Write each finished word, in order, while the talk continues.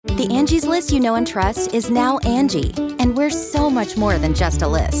The Angie's List you know and trust is now Angie, and we're so much more than just a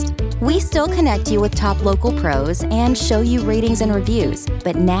list. We still connect you with top local pros and show you ratings and reviews,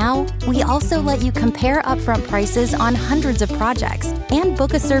 but now we also let you compare upfront prices on hundreds of projects and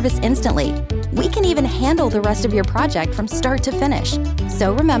book a service instantly. We can even handle the rest of your project from start to finish.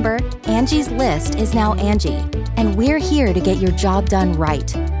 So remember, Angie's List is now Angie, and we're here to get your job done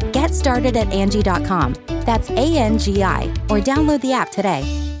right. Get started at Angie.com. That's ANGI, or download the app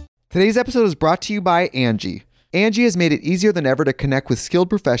today. Today's episode is brought to you by Angie. Angie has made it easier than ever to connect with skilled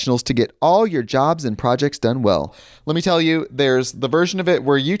professionals to get all your jobs and projects done well. Let me tell you, there's the version of it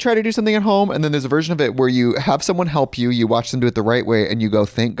where you try to do something at home, and then there's a version of it where you have someone help you, you watch them do it the right way, and you go,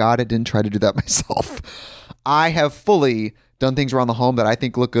 thank God I didn't try to do that myself. I have fully done things around the home that I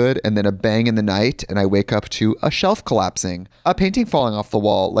think look good, and then a bang in the night, and I wake up to a shelf collapsing, a painting falling off the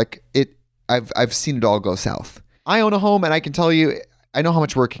wall. I've seen it all go south. I own a home, and I can tell you, I know how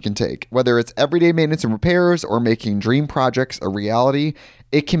much work it can take. Whether it's everyday maintenance and repairs or making dream projects a reality,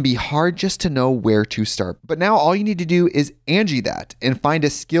 it can be hard just to know where to start. But now all you need to do is Angie that and find a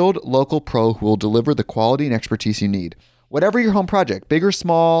skilled local pro who will deliver the quality and expertise you need. Whatever your home project, big or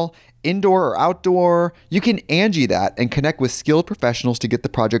small, indoor or outdoor, you can Angie that and connect with skilled professionals to get the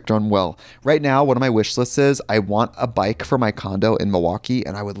project done well. Right now, one of my wish lists is I want a bike for my condo in Milwaukee,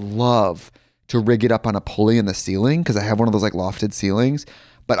 and I would love to rig it up on a pulley in the ceiling because I have one of those like lofted ceilings,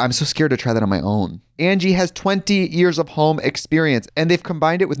 but I'm so scared to try that on my own. Angie has 20 years of home experience, and they've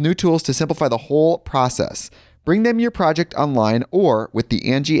combined it with new tools to simplify the whole process. Bring them your project online or with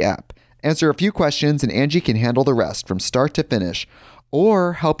the Angie app. Answer a few questions and Angie can handle the rest from start to finish,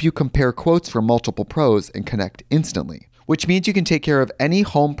 or help you compare quotes from multiple pros and connect instantly, which means you can take care of any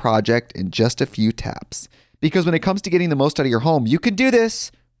home project in just a few taps. Because when it comes to getting the most out of your home, you can do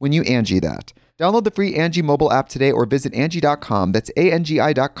this when you Angie that. Download the free Angie mobile app today or visit Angie.com. That's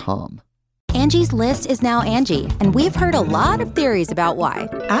ANGI.com. Angie's List is now Angie, and we've heard a lot of theories about why.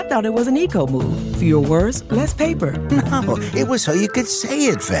 I thought it was an eco move. Fewer words, less paper. No, it was so you could say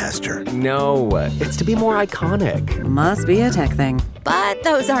it faster. No, it's to be more iconic. Must be a tech thing. But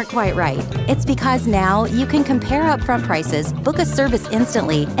those aren't quite right. It's because now you can compare upfront prices, book a service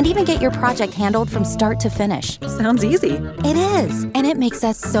instantly, and even get your project handled from start to finish. Sounds easy. It is, and it makes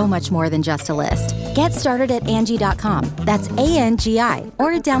us so much more than just a list. Get started at Angie.com. That's ANGI,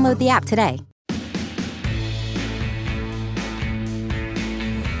 or download the app today.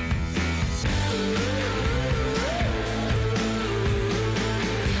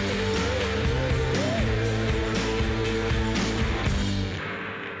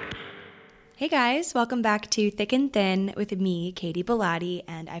 Hey guys, welcome back to Thick and Thin with me, Katie Bellotti,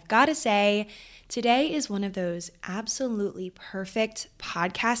 and I've got to say, today is one of those absolutely perfect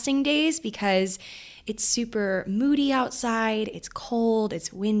podcasting days because it's super moody outside, it's cold,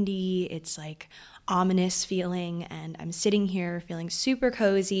 it's windy, it's like ominous feeling, and I'm sitting here feeling super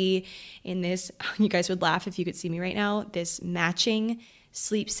cozy in this, you guys would laugh if you could see me right now, this matching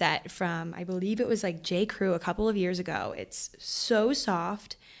sleep set from, I believe it was like J. Crew a couple of years ago. It's so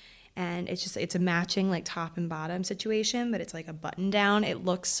soft. And it's a matching like top and bottom situation, but it's like a button down. It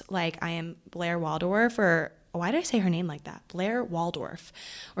looks like I am Blair Waldorf why did I say her name like that? Blair Waldorf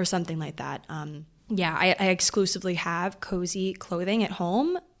or something like that. I exclusively have cozy clothing at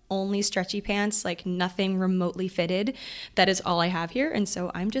home, only stretchy pants, like nothing remotely fitted. That is all I have here. And so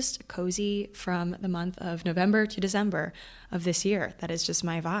I'm just cozy from the month of November to December of this year. That is just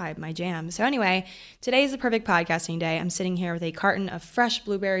my vibe, my jam. So anyway, today is the perfect podcasting day. I'm sitting here with a carton of fresh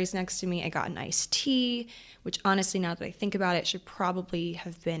blueberries next to me. I got an iced tea, which honestly, now that I think about it, should probably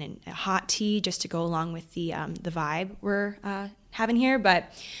have been a hot tea just to go along with the vibe we're having here.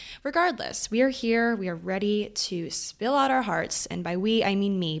 But regardless, we are here. We are ready to spill out our hearts. And by we, I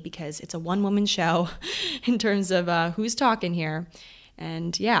mean me, because it's a one-woman show in terms of who's talking here.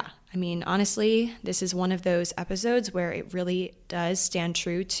 And yeah, I mean, honestly, this is one of those episodes where it really does stand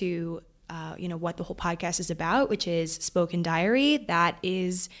true to what the whole podcast is about, which is spoken diary. That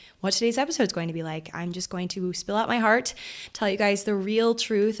is what today's episode is going to be like. I'm just going to spill out my heart, tell you guys the real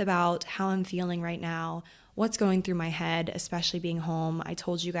truth about how I'm feeling right now, what's going through my head, especially being home. I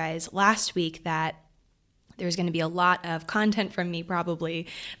told you guys last week that there's going to be a lot of content from me probably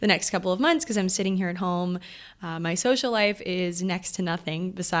the next couple of months because I'm sitting here at home. My social life is next to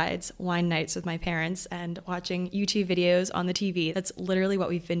nothing besides wine nights with my parents and watching YouTube videos on the TV. That's literally what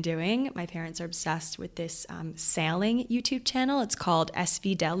we've been doing. My parents are obsessed with this sailing YouTube channel. It's called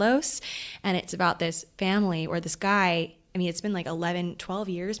SV Delos, and it's about this family or this guy. I mean, it's been like 11, 12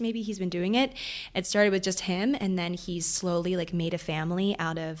 years maybe he's been doing it. It started with just him, and then he's slowly like made a family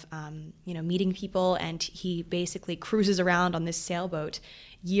out of, meeting people, and he basically cruises around on this sailboat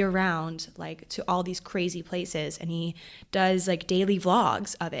year round, like to all these crazy places. And he does like daily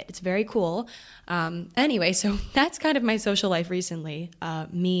vlogs of it. It's very cool. Anyway, so that's kind of my social life recently.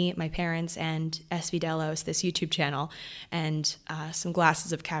 Me, my parents, and SV Delos, this YouTube channel, and some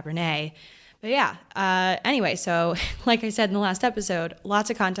glasses of Cabernet. But yeah, anyway, so like I said in the last episode, lots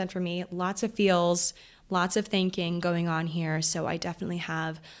of content for me, lots of feels, lots of thinking going on here. So I definitely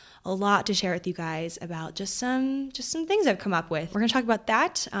have a lot to share with you guys about just some things I've come up with. We're going to talk about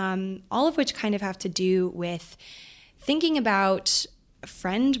that, all of which kind of have to do with thinking about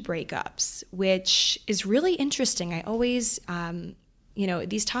friend breakups, which is really interesting. I always,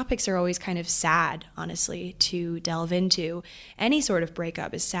 these topics are always kind of sad, honestly, to delve into. Any sort of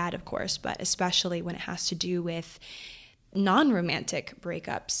breakup is sad, of course, but especially when it has to do with non-romantic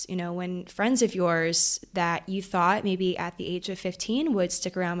breakups, when friends of yours that you thought maybe at the age of 15 would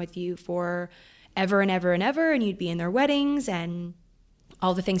stick around with you for ever and ever and ever, and you'd be in their weddings and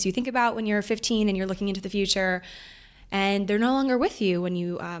all the things you think about when you're 15 and you're looking into the future, and they're no longer with you when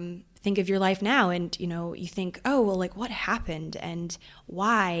you think of your life now, and you think, oh well, like what happened and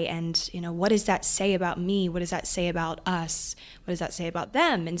why, and what does that say about me, what does that say about us, what does that say about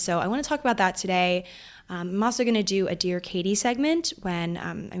them? And so I want to talk about that today. I'm also going to do a Dear Katie segment when,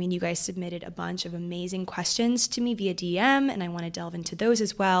 you guys submitted a bunch of amazing questions to me via DM, and I want to delve into those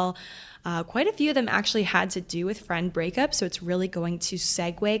as well. Quite a few of them actually had to do with friend breakups, so it's really going to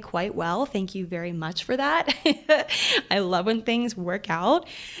segue quite well. Thank you very much for that. I love when things work out.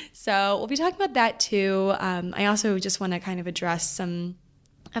 So we'll be talking about that too. I also just want to kind of address some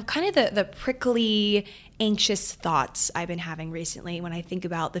of kind of the prickly, anxious thoughts I've been having recently when I think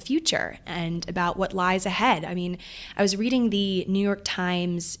about the future and about what lies ahead. I was reading the New York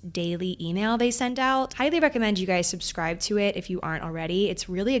Times daily email they send out. Highly recommend you guys subscribe to it if you aren't already. It's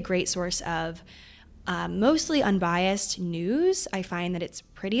really a great source of mostly unbiased news. I find that it's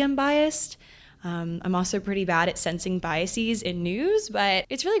pretty unbiased. I'm also pretty bad at sensing biases in news, but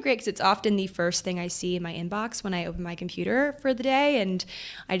it's really great because it's often the first thing I see in my inbox when I open my computer for the day, and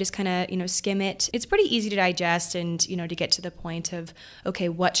I just kind of, skim it. It's pretty easy to digest and, to get to the point of, okay,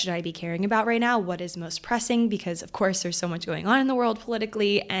 what should I be caring about right now? What is most pressing? Because, of course, there's so much going on in the world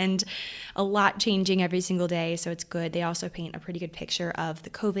politically and a lot changing every single day, so it's good. They also paint a pretty good picture of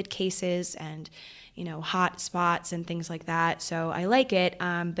the COVID cases and hot spots and things like that. So I like it.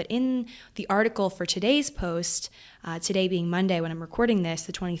 But in the article for today's post, today being Monday when I'm recording this,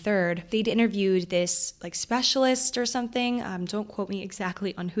 the 23rd, they'd interviewed this like specialist or something. Don't quote me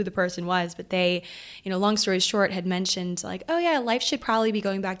exactly on who the person was, but they, long story short, had mentioned like, oh yeah, life should probably be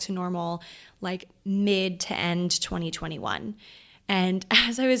going back to normal like mid to end 2021. And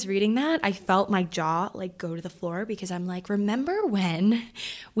as I was reading that, I felt my jaw like go to the floor because I'm like, remember when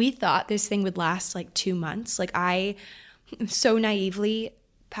we thought this thing would last like 2 months? Like I so naively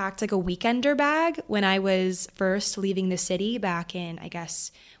packed like a weekender bag when I was first leaving the city back in, I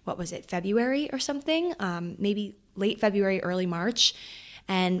guess, what was it, February or something? Maybe late February, early March.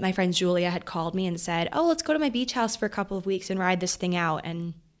 And my friend Julia had called me and said, oh, let's go to my beach house for a couple of weeks and ride this thing out.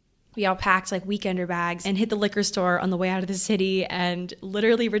 And we all packed like weekender bags and hit the liquor store on the way out of the city and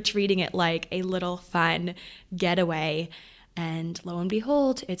literally were treating it like a little fun getaway. And lo and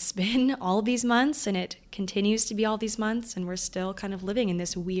behold, it's been all these months and it continues to be all these months, and we're still kind of living in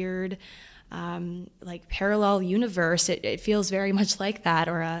this weird like parallel universe. It feels very much like that,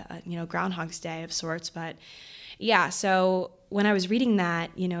 or a Groundhog's Day of sorts. But yeah, so when I was reading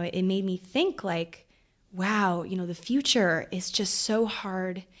that, it made me think like, wow, the future is just so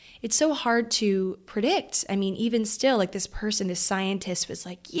hard. It's so hard to predict. Even still, like this person, this scientist was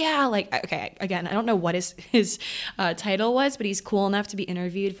like, yeah, like, okay, again, I don't know what his title was, but he's cool enough to be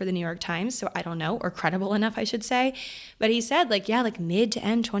interviewed for the New York Times. So I don't know, or credible enough, I should say. But he said like, yeah, like mid to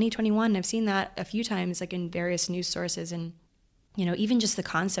end 2021. I've seen that a few times, like in various news sources. And even just the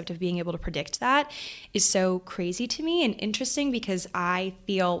concept of being able to predict that is so crazy to me and interesting, because I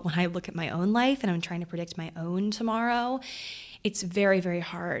feel when I look at my own life and I'm trying to predict my own tomorrow, it's very, very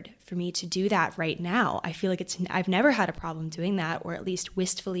hard for me to do that right now. I feel like I've never had a problem doing that, or at least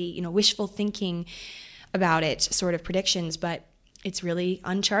wishful thinking about it, sort of predictions, but it's really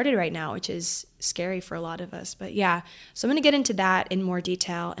uncharted right now, which is scary for a lot of us. But yeah, so I'm going to get into that in more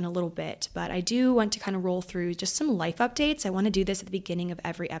detail in a little bit. But I do want to kind of roll through just some life updates. I want to do this at the beginning of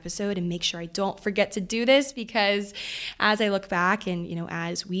every episode and make sure I don't forget to do this, because as I look back and,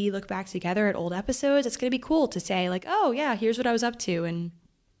 as we look back together at old episodes, it's going to be cool to say like, oh yeah, here's what I was up to. And,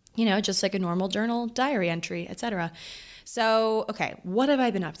 just like a normal journal diary entry, etc. So, okay, what have I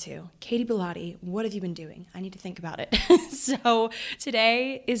been up to? Katie Bellotti, what have you been doing? I need to think about it. So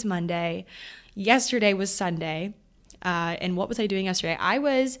today is Monday. Yesterday was Sunday. And what was I doing yesterday? I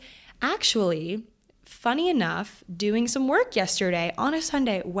was actually, funny enough, doing some work yesterday on a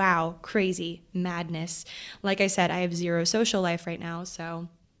Sunday. Wow, crazy madness. Like I said, I have zero social life right now, so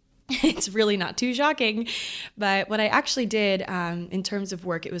it's really not too shocking. But what I actually did in terms of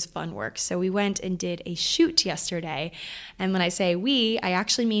work, it was fun work. So we went and did a shoot yesterday. And when I say we, I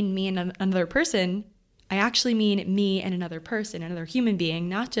actually mean me and another person. I actually mean me and another person, another human being,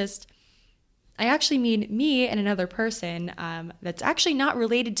 not just... I actually mean me and another person that's actually not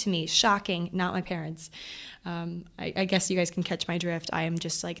related to me. Shocking, not my parents. I guess you guys can catch my drift. I am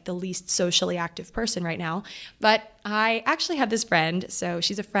just like the least socially active person right now. But I actually have this friend. So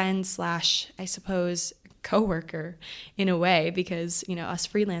she's a friend / I suppose coworker in a way, because, you know, us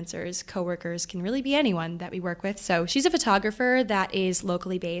freelancers, coworkers can really be anyone that we work with. So she's a photographer that is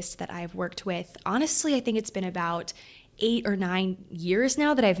locally based that I've worked with. Honestly, I think it's been about 8 or 9 years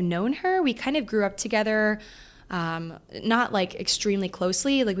now that I've known her. We kind of grew up together, not like extremely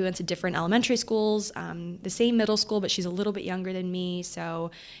closely. Like we went to different elementary schools, the same middle school, but she's a little bit younger than me.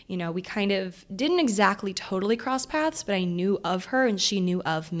 So, you know, we kind of didn't exactly totally cross paths, but I knew of her and she knew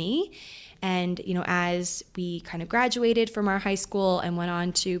of me. And, you know, as we kind of graduated from our high school and went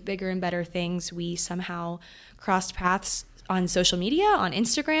on to bigger and better things, we somehow crossed paths on social media, on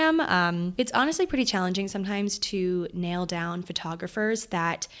Instagram. It's honestly pretty challenging sometimes to nail down photographers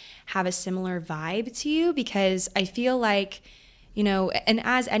that have a similar vibe to you, because I feel like, you know, and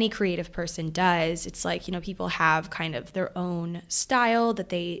as any creative person does, it's like, you know, people have kind of their own style that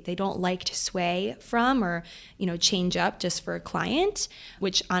they don't like to sway from or, you know, change up just for a client,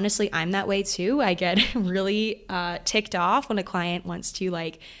 which honestly, I'm that way too. I get really ticked off when a client wants to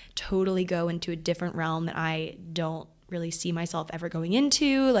like totally go into a different realm that I don't really see myself ever going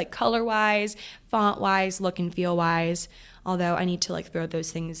into, like color-wise, font-wise, look and feel-wise. Although I need to like throw those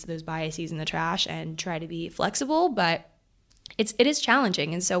things, those biases in the trash and try to be flexible, but it is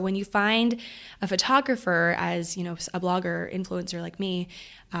challenging. And so when you find a photographer, as you know, a blogger, influencer like me,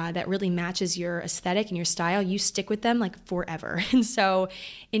 that really matches your aesthetic and your style, you stick with them like forever. And so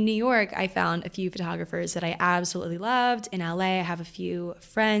in New York, I found a few photographers that I absolutely loved. In LA, I have a few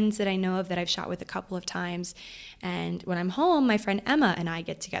friends that I know of that I've shot with a couple of times. And when I'm home, my friend Emma and I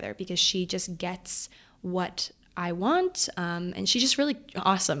get together because she just gets what I want. And she's just really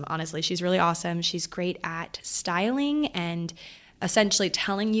awesome, honestly. She's really awesome. She's great at styling and essentially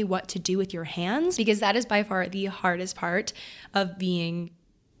telling you what to do with your hands, because that is by far the hardest part of being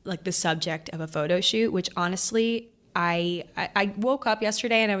like the subject of a photo shoot, which honestly, I woke up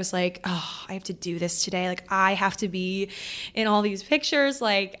yesterday and I was like, oh, I have to do this today. Like I have to be in all these pictures.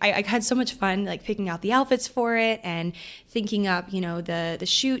 Like I had so much fun like picking out the outfits for it and thinking up, you know, the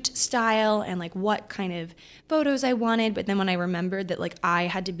shoot style and like what kind of photos I wanted. But then when I remembered that like I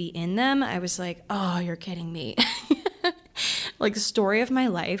had to be in them, I was like, oh, you're kidding me. Like the story of my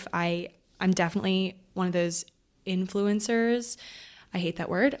life. I'm definitely one of those influencers. I hate that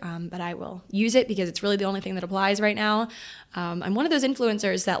word, but I will use it because it's really the only thing that applies right now. I'm one of those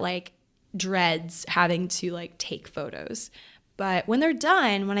influencers that like dreads having to like take photos. But when they're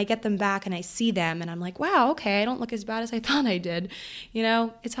done, when I get them back and I see them and I'm like, wow, okay, I don't look as bad as I thought I did. You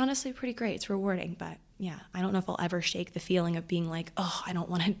know, it's honestly pretty great. It's rewarding, but yeah, I don't know if I'll ever shake the feeling of being like, oh, I don't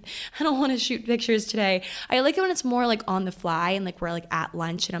want to shoot pictures today. I like it when it's more like on the fly and like we're like at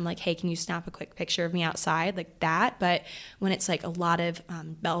lunch and I'm like, hey, can you snap a quick picture of me outside, like that? But when it's like a lot of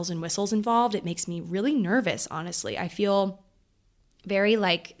bells and whistles involved, it makes me really nervous, honestly. I feel very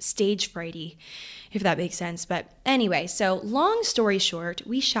like stage frighty, if that makes sense. But anyway, so long story short,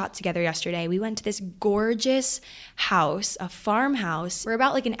 we shot together yesterday. We went to this gorgeous house, a farmhouse. We're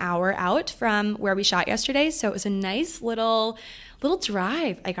about like an hour out from where we shot yesterday. So it was a nice little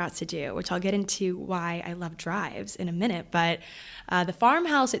drive I got to do, which I'll get into why I love drives in a minute. But the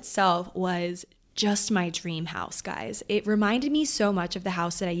farmhouse itself was just my dream house, guys. It reminded me so much of the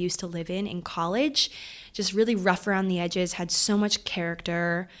house that I used to live in college. Just really rough around the edges, had so much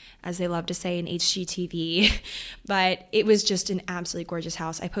character, as they love to say in HGTV. But it was just an absolutely gorgeous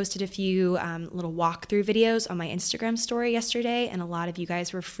house. I posted a few little walkthrough videos on my Instagram story yesterday, and a lot of you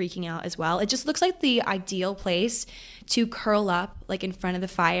guys were freaking out as well. It just looks like the ideal place to curl up like in front of the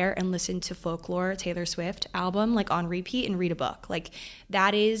fire and listen to Folklore, Taylor Swift album, like on repeat and read a book. Like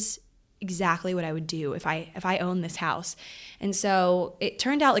that is exactly what I would do if I owned this house. And so it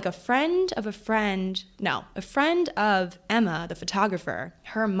turned out like a friend of Emma, the photographer,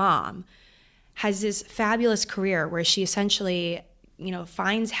 her mom has this fabulous career where she essentially, you know,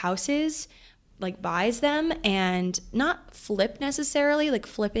 finds houses like buys them and not flip necessarily. Like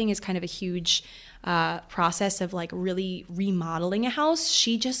flipping is kind of a huge process of like really remodeling a house.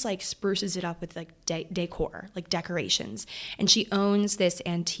 She just like spruces it up with like decor, like decorations. And she owns this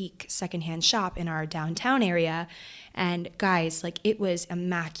antique secondhand shop in our downtown area. And guys, like it was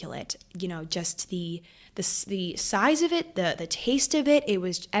immaculate. You know, just the size of it, the taste of it,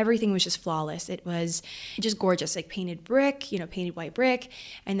 everything was just flawless. It was just gorgeous, like painted brick, you know, painted white brick,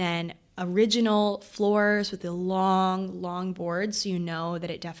 and then original floors with the long boards, so you know that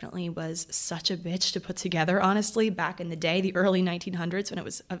it definitely was such a bitch to put together, honestly, back in the day, the early 1900s when it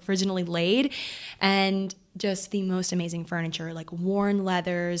was originally laid. And just the most amazing furniture, like worn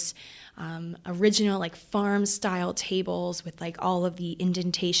leathers, original like farm style tables with like all of the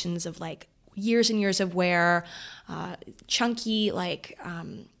indentations of like years and years of wear, chunky like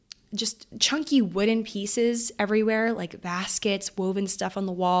just chunky wooden pieces everywhere, like baskets, woven stuff on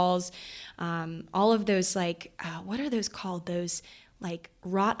the walls, all of those like, what are those called? Those like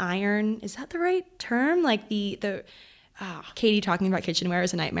wrought iron, is that the right term? Like Katie talking about kitchenware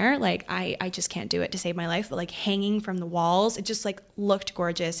is a nightmare. Like I just can't do it to save my life, but like hanging from the walls, it just like looked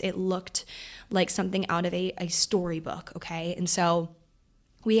gorgeous. It looked like something out of a storybook, okay? And so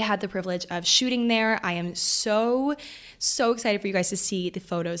we had the privilege of shooting there. I am so excited for you guys to see the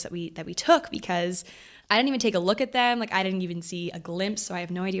photos that we took, because I didn't even take a look at them. Like I didn't even see a glimpse, so I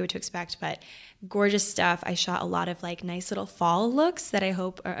have no idea what to expect, but gorgeous stuff. I shot a lot of like nice little fall looks that I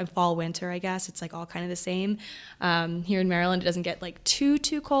hope, or fall, winter, I guess. It's like all kind of the same. Here in Maryland, it doesn't get like too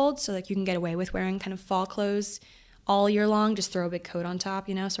cold, so like you can get away with wearing kind of fall clothes all year long, just throw a big coat on top,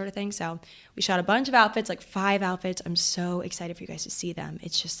 you know, sort of thing. So we shot a bunch of outfits, like 5 outfits. I'm so excited for you guys to see them.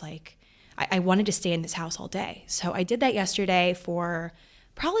 It's just like, I wanted to stay in this house all day. So I did that yesterday for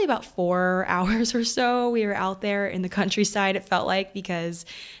probably about 4 hours or so. We were out there in the countryside, it felt like, because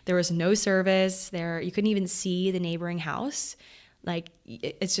there was no service there. You couldn't even see the neighboring house. Like,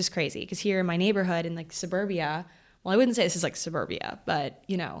 it's just crazy, because here in my neighborhood in like suburbia, well, I wouldn't say this is like suburbia, but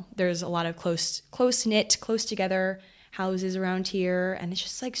you know, there's a lot of close-knit, close together houses around here, and it's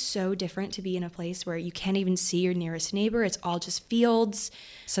just like so different to be in a place where you can't even see your nearest neighbor. It's all just fields,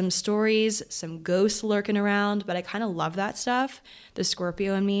 some stories, some ghosts lurking around, but I kind of love that stuff. The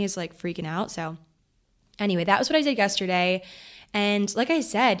Scorpio in me is like freaking out. So anyway, that was what I did yesterday. And like I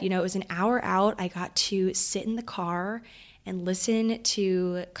said, you know, it was an hour out. I got to sit in the car and listen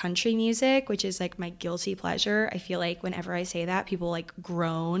to country music, which is like my guilty pleasure. I feel like whenever I say that, people like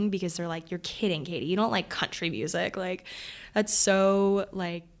groan, because they're like, you're kidding, Katie. You don't like country music. Like, that's so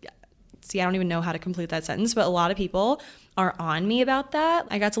like, see, I don't even know how to complete that sentence, but a lot of people are on me about that.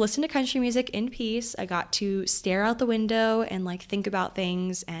 I got to listen to country music in peace. I got to stare out the window and like think about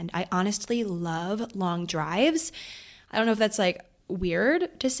things. And I honestly love long drives. I don't know if that's like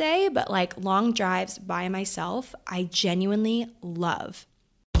weird to say, but like long drives by myself, I genuinely love.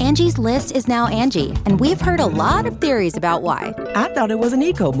 Angie's List is now Angie, and we've heard a lot of theories about why. I thought it was an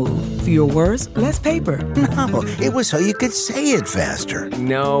eco move. Fewer words, less paper. No, it was so you could say it faster.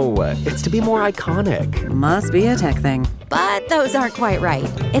 No, it's to be more iconic. Must be a tech thing. But those aren't quite right.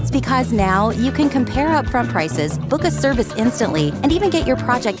 It's because now you can compare upfront prices, book a service instantly, and even get your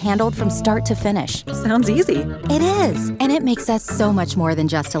project handled from start to finish. Sounds easy. It is, and it makes us so much more than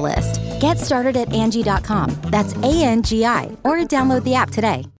just a list. Get started at Angie.com. That's ANGI, or download the app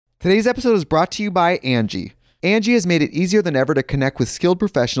today. Today's episode is brought to you by Angie. Angie has made it easier than ever to connect with skilled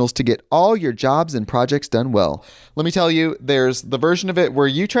professionals to get all your jobs and projects done well. Let me tell you, there's the version of it where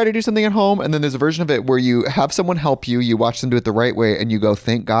you try to do something at home, and then there's a version of it where you have someone help you, you watch them do it the right way, and you go,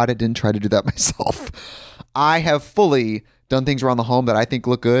 thank God I didn't try to do that myself. I have fully done things around the home that I think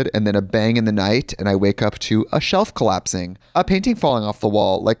look good, and then a bang in the night, and I wake up to a shelf collapsing, a painting falling off the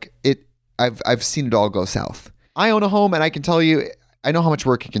wall. Like, I've seen it all go south. I own a home, and I can tell you, I know how much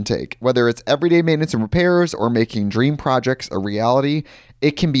work it can take. Whether it's everyday maintenance and repairs or making dream projects a reality,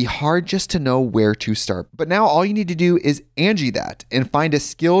 it can be hard just to know where to start. But now all you need to do is Angie that and find a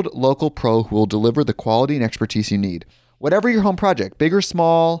skilled local pro who will deliver the quality and expertise you need. Whatever your home project, big or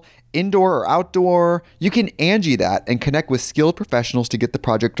small, indoor or outdoor, you can Angie that and connect with skilled professionals to get the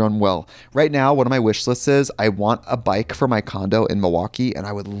project done well. Right now, one of my wish lists is I want a bike for my condo in Milwaukee, and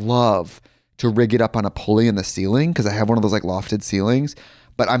I would love to rig it up on a pulley in the ceiling, because I have one of those like lofted ceilings,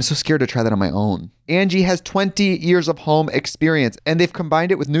 but I'm so scared to try that on my own. Angie has 20 years of home experience, and they've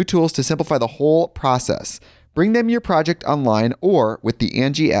combined it with new tools to simplify the whole process. Bring them your project online or with the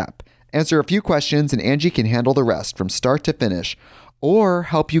Angie app. Answer a few questions and Angie can handle the rest from start to finish, or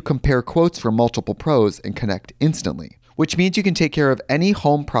help you compare quotes from multiple pros and connect instantly, which means you can take care of any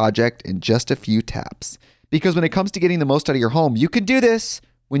home project in just a few taps. Because when it comes to getting the most out of your home, you can do this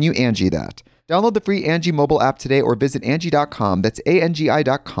when you Angie that. Download the free Angie mobile app today or visit Angie.com. That's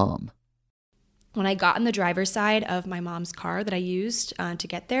ANGI.com. When I got in the driver's side of my mom's car that I used to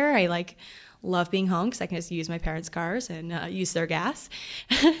get there, I love being home because I can just use my parents' cars and use their gas.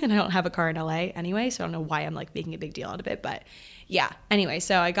 And I don't have a car in LA anyway, so I don't know why I'm making a big deal out of it. But yeah, anyway,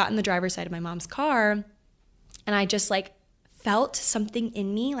 so I got in the driver's side of my mom's car and I just felt something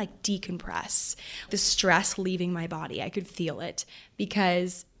in me decompress, the stress leaving my body. I could feel it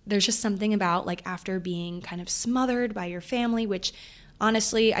because there's just something about after being kind of smothered by your family, which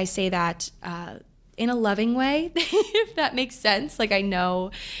honestly, I say that in a loving way, if that makes sense. I know,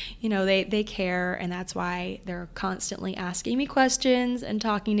 they care, and that's why they're constantly asking me questions and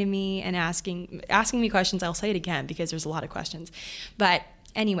talking to me and asking me questions. I'll say it again because there's a lot of questions. But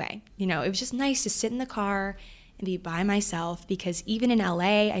anyway, it was just nice to sit in the car and be by myself, because even in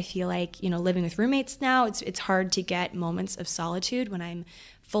LA, I feel living with roommates now, it's hard to get moments of solitude when I'm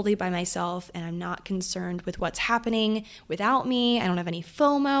fully by myself and I'm not concerned with what's happening without me. I don't have any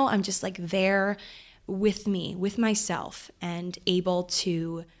FOMO. I'm just there with me, with myself, and able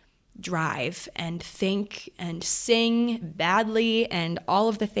to drive and think and sing badly and all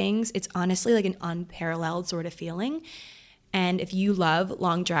of the things. It's honestly an unparalleled sort of feeling. And if you love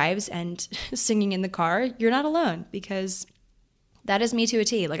long drives and singing in the car, you're not alone, because that is me to a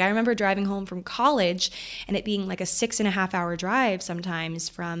T. I remember driving home from college and it being a 6.5 hour drive sometimes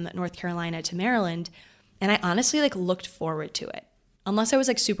from North Carolina to Maryland. And I honestly looked forward to it. Unless I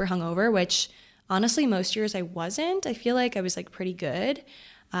was super hungover, which honestly most years I wasn't. I feel I was pretty good.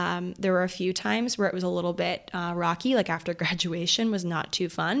 There were a few times where it was a little bit rocky, after graduation was not too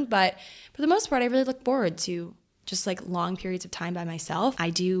fun. But for the most part, I really look forward to just long periods of time by myself. I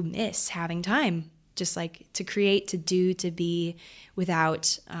do miss having time, just to create, to do, to be,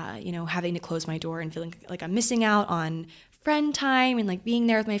 without, having to close my door and feeling I'm missing out on friend time and being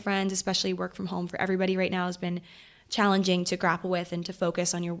there with my friends. Especially work from home for everybody right now has been challenging to grapple with, and to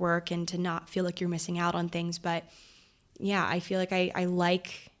focus on your work and to not feel you're missing out on things. But yeah, I feel I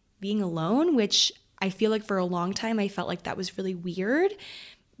like being alone, which I feel for a long time I felt that was really weird.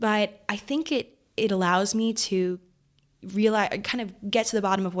 But I think it allows me to realize, kind of get to the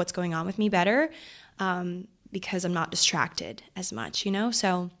bottom of what's going on with me better, because I'm not distracted as much,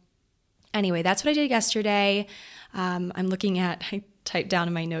 So anyway, that's what I did yesterday. I'm looking at, I typed down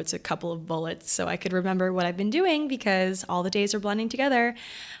in my notes a couple of bullets so I could remember what I've been doing, because all the days are blending together.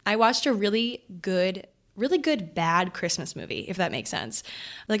 I watched a really good bad Christmas movie, if that makes sense.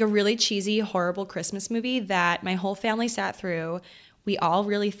 A really cheesy, horrible Christmas movie that my whole family sat through. We all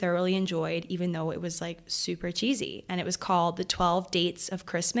really thoroughly enjoyed, even though it was super cheesy. And it was called The 12 Dates of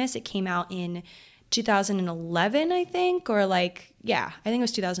Christmas. It came out in 2011, I think, or I think it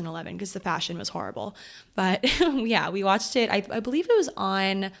was 2011 because the fashion was horrible. But yeah, we watched it. I believe it was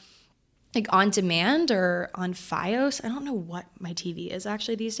on on demand or on Fios. I don't know what my TV is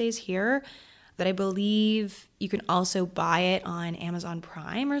actually these days here, but I believe you can also buy it on Amazon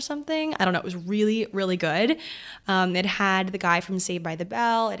Prime or something. I don't know. It was really, really good. It had the guy from Saved by the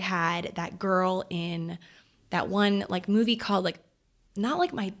Bell. It had that girl in that one movie called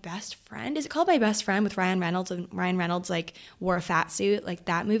not My Best Friend. Is it called My Best Friend with Ryan Reynolds? And Ryan Reynolds wore a fat suit,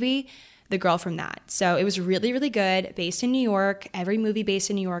 that movie. The girl from that. So it was really, really good. Based in New York. Every movie based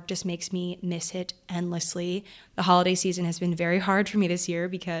in New York just makes me miss it endlessly. The holiday season has been very hard for me this year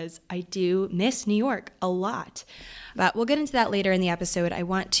because I do miss New York a lot. But we'll get into that later in the episode. I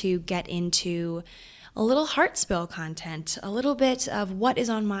want to get into a little heart spill content, a little bit of what is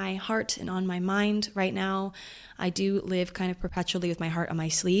on my heart and on my mind right now. I do live kind of perpetually with my heart on my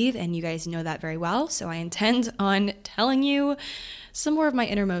sleeve, and you guys know that very well. So I intend on telling you some more of my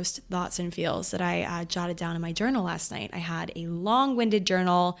innermost thoughts and feels that I jotted down in my journal last night. I had a long-winded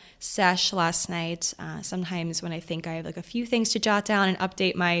journal sesh last night. Sometimes when I think I have a few things to jot down and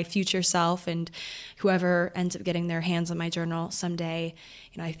update my future self, and whoever ends up getting their hands on my journal someday,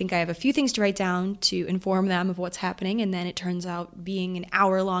 I think I have a few things to write down to inform them of what's happening, and then it turns out being an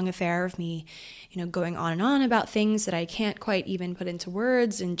hour-long affair of me, going on and on about things that I can't quite even put into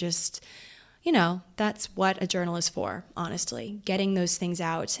words, and just that's what a journal is for, honestly. Getting those things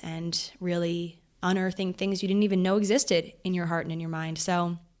out and really unearthing things you didn't even know existed in your heart and in your mind.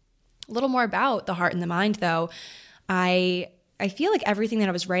 So a little more about the heart and the mind, though. I feel everything that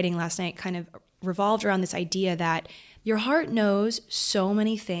I was writing last night kind of revolved around this idea that your heart knows so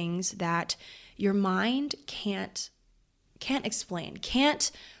many things that your mind can't explain,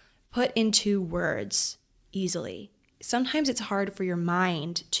 can't put into words easily. Sometimes it's hard for your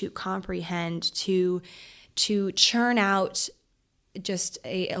mind to comprehend, to churn out just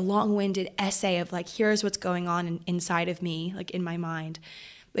a long-winded essay of here's what's going on inside of me, in my mind.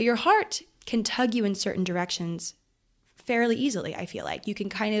 But your heart can tug you in certain directions fairly easily. I feel like you can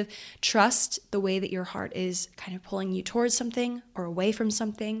kind of trust the way that your heart is kind of pulling you towards something or away from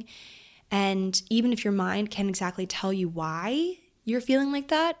something. And even if your mind can't exactly tell you why you're feeling like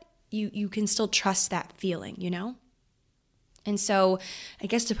that, you can still trust that feeling, you know? And so I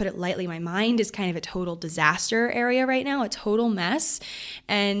guess to put it lightly, my mind is kind of a total disaster area right now, a total mess.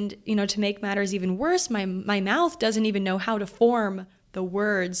 And, you know, to make matters even worse, my mouth doesn't even know how to form the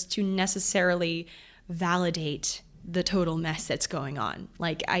words to necessarily validate the total mess that's going on.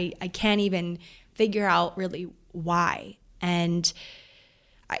 Like I can't even figure out really why. And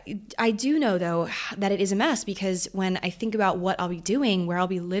I do know, though, that it is a mess, because when I think about what I'll be doing, where I'll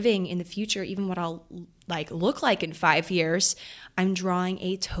be living in the future, even what I'll look like in 5 years, I'm drawing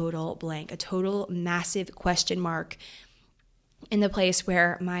a total blank, a total massive question mark in the place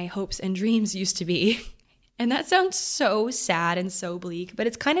where my hopes and dreams used to be. And that sounds so sad and so bleak, but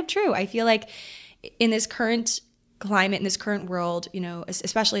it's kind of true. I feel like in this current climate, in this current world, you know,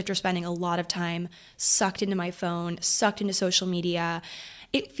 especially after spending a lot of time sucked into my phone, sucked into social media,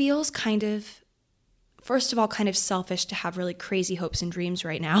 it feels kind of, first of all, kind of selfish to have really crazy hopes and dreams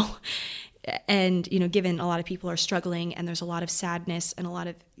right now. And, you know, given a lot of people are struggling and there's a lot of sadness and a lot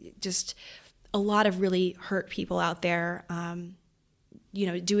of really hurt people out there, you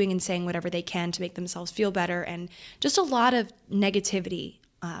know, doing and saying whatever they can to make themselves feel better, and just a lot of negativity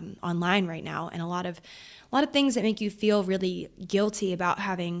online right now, and a lot of things that make you feel really guilty about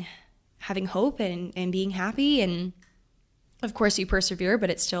having hope and being happy. And of course you persevere,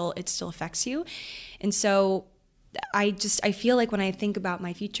 but it still affects you. And so I feel like when I think about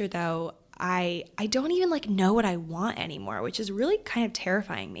my future, though, I don't even know what I want anymore, which is really kind of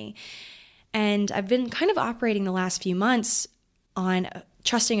terrifying me. And I've been kind of operating the last few months on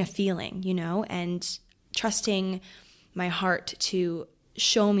trusting a feeling, you know, and trusting my heart to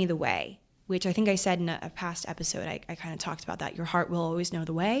show me the way, which I think I said in a past episode. I kind of talked about that. Your heart will always know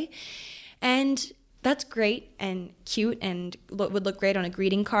the way. And that's great and cute and would look great on a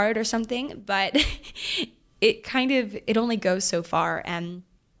greeting card or something, but it only goes so far. And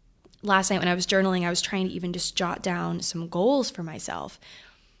last night when I was journaling, I was trying to even just jot down some goals for myself.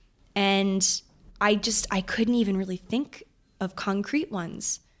 And I couldn't even really think of concrete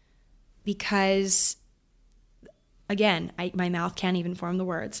ones, because again, my mouth can't even form the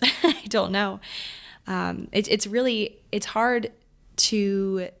words. I don't know. It's hard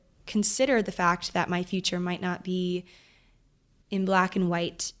to consider the fact that my future might not be in black and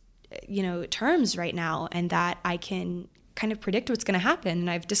white, you know, terms right now, and that I can kind of predict what's going to happen. And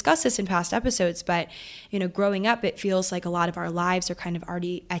I've discussed this in past episodes, but, you know, growing up, it feels like a lot of our lives are kind of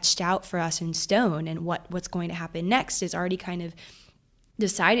already etched out for us in stone, and what's going to happen next is already kind of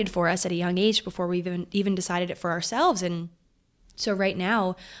decided for us at a young age before we've even decided it for ourselves. And so right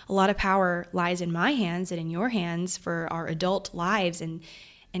now, a lot of power lies in my hands and in your hands for our adult lives, and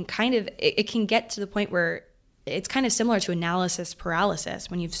kind of it can get to the point where it's kind of similar to analysis paralysis,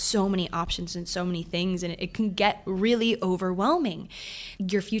 when you have so many options and so many things, and it can get really overwhelming.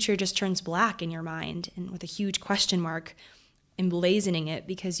 Your future just turns black in your mind, and with a huge question mark emblazoning it,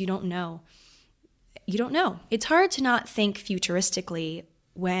 because you don't know. You don't know. It's hard to not think futuristically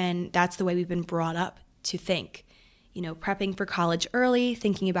when that's the way we've been brought up to think. You know, prepping for college early,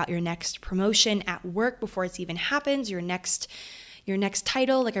 thinking about your next promotion at work before it's even happens, your next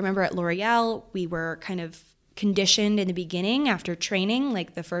title. Like I remember at L'Oreal, we were kind of conditioned in the beginning after training,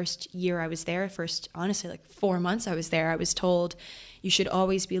 like the first year I was there, honestly, 4 months I was there, I was told you should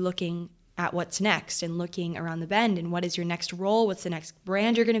always be looking at what's next and looking around the bend, and what is your next role, what's the next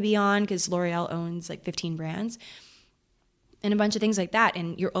brand you're going to be on, because L'Oreal owns 15 brands and a bunch of things like that.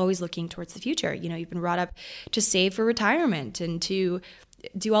 And you're always looking towards the future. You know, you've been brought up to save for retirement and to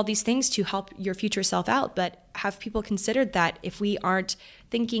do all these things to help your future self out. But have people considered that if we aren't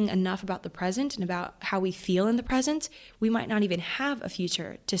thinking enough about the present and about how we feel in the present, we might not even have a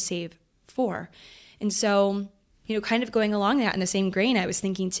future to save for? And so, you know, kind of going along that in the same grain, I was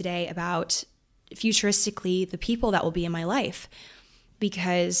thinking today about futuristically the people that will be in my life,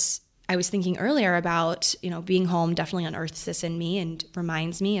 because I was thinking earlier about, you know, being home definitely unearths this in me and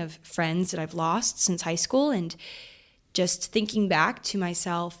reminds me of friends that I've lost since high school. And just thinking back to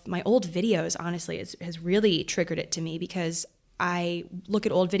myself, my old videos, honestly, has really triggered it to me, because I look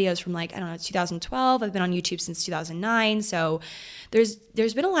at old videos from 2012. I've been on YouTube since 2009. So there's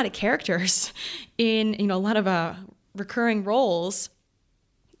been a lot of characters in, you know, a lot of recurring roles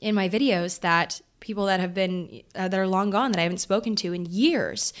in my videos, that people that have been, that are long gone, that I haven't spoken to in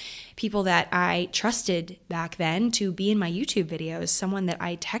years, people that I trusted back then to be in my YouTube videos, someone that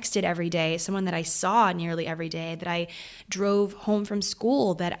I texted every day, someone that I saw nearly every day, that I drove home from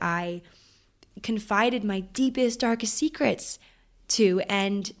school, that I confided my deepest, darkest secrets to,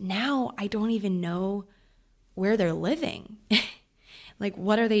 and now I don't even know where they're living. Like,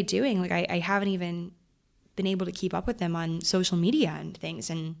 what are they doing? Like, I haven't even been able to keep up with them on social media and things.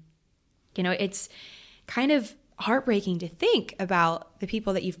 And, you know, it's kind of heartbreaking to think about the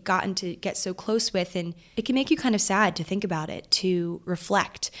people that you've gotten to get so close with, and it can make you kind of sad to think about it, to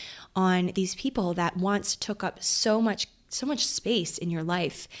reflect on these people that once took up so much space in your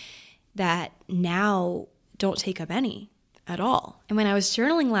life that now don't take up any at all. And when I was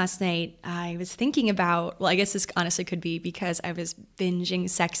journaling last night, I was thinking about, well, I guess this honestly could be because I was binging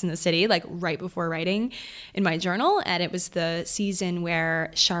Sex and the City like right before writing in my journal, and it was the season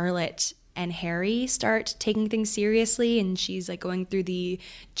where Charlotte and Harry start taking things seriously, and she's like going through the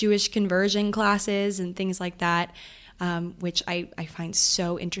Jewish conversion classes and things like that, which I find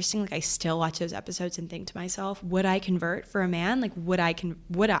so interesting. Like, I still watch those episodes and think to myself, would I convert for a man? Like, would I?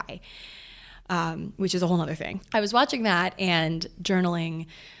 Which is a whole other thing. I was watching that and journaling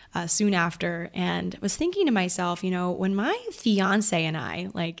soon after, and was thinking to myself, you know, when my fiance and I,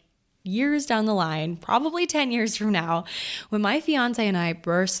 like years down the line, probably 10 years from now, when my fiance and I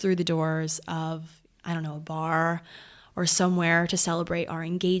burst through the doors of, I don't know, a bar or somewhere to celebrate our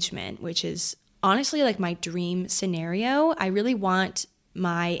engagement, which is honestly like my dream scenario. I really want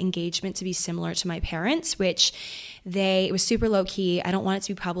my engagement to be similar to my parents, which it was super low key. I don't want it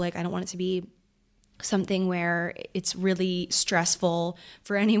to be public. I don't want it to be something where it's really stressful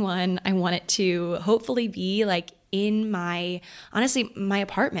for anyone. I want it to hopefully be like in my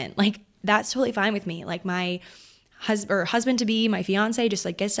apartment. Like, that's totally fine with me. Like, my husband to be, my fiance, just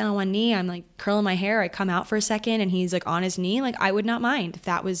like gets down on one knee. I'm like curling my hair. I come out for a second and he's like on his knee. Like, I would not mind if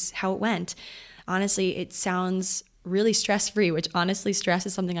that was how it went. Honestly, it sounds really stress-free, which honestly, stress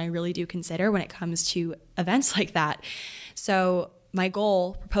is something I really do consider when it comes to events like that. So my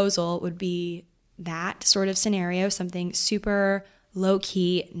proposal would be that sort of scenario, something super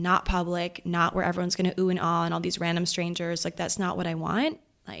low-key, not public, not where everyone's going to ooh and ah and all these random strangers. Like, that's not what I want.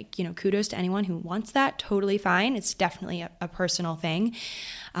 Like, you know, kudos to anyone who wants that. Totally fine. It's definitely a personal thing.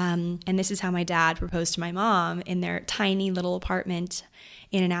 And this is how my dad proposed to my mom in their tiny little apartment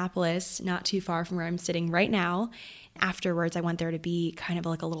in Annapolis, not too far from where I'm sitting right now. Afterwards, I went there to be kind of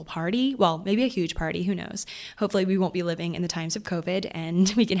like a little party. Well, maybe a huge party, who knows? Hopefully we won't be living in the times of COVID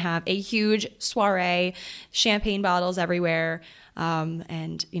and we can have a huge soiree, champagne bottles everywhere,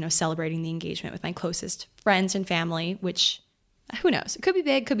 and, you know, celebrating the engagement with my closest friends and family, which, who knows? It could be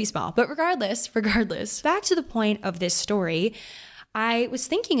big, could be small. But regardless, back to the point of this story, I was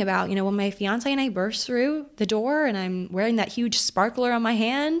thinking about, you know, when my fiance and I burst through the door and I'm wearing that huge sparkler on my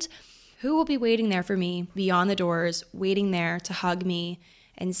hand, who will be waiting there for me beyond the doors, waiting there to hug me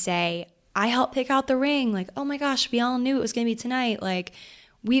and say, I helped pick out the ring. Like, oh my gosh, we all knew it was going to be tonight. Like,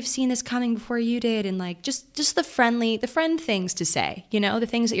 we've seen this coming before you did. And like, just the friend things to say, you know, the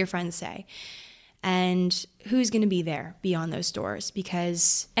things that your friends say. And who's going to be there beyond those doors?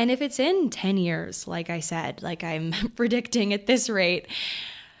 Because, and if it's in 10 years, like I said, like I'm predicting at this rate,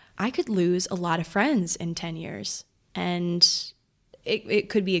 I could lose a lot of friends in 10 years. And it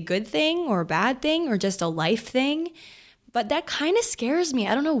could be a good thing or a bad thing or just a life thing. But that kind of scares me.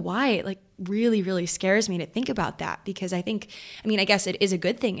 I don't know why. It like really, really scares me to think about that, because I guess it is a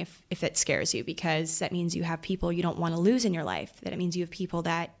good thing if it scares you, because that means you have people you don't want to lose in your life. That it means you have people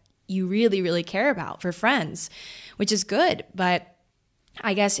that you really, really care about for friends, which is good. But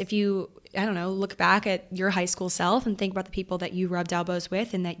I guess if you, I don't know, look back at your high school self and think about the people that you rubbed elbows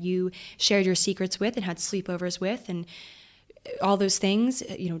with and that you shared your secrets with and had sleepovers with and all those things,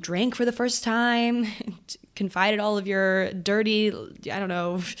 you know, drank for the first time, confided all of your dirty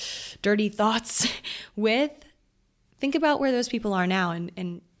thoughts with, think about where those people are now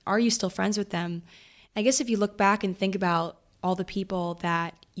and are you still friends with them? I guess if you look back and think about all the people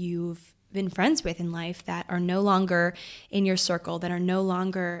that you've been friends with in life that are no longer in your circle, that are no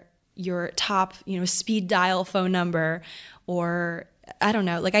longer your top, you know, speed dial phone number, or I don't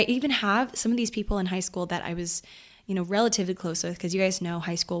know, like I even have some of these people in high school that I was, you know, relatively close with, because you guys know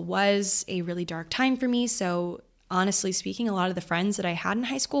high school was a really dark time for me. So honestly speaking, a lot of the friends that I had in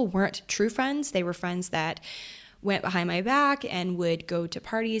high school weren't true friends. They were friends that went behind my back and would go to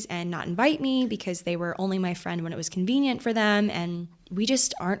parties and not invite me because they were only my friend when it was convenient for them. And we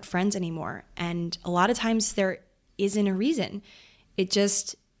just aren't friends anymore. And a lot of times there isn't a reason. It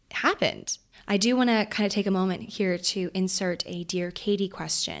just happened. I do want to kind of take a moment here to insert a Dear Katie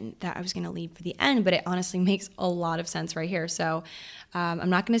question that I was going to leave for the end, but it honestly makes a lot of sense right here. So I'm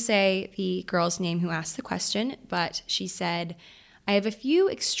not going to say the girl's name who asked the question, but she said, I have a few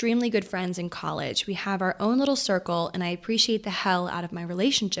extremely good friends in college. We have our own little circle, and I appreciate the hell out of my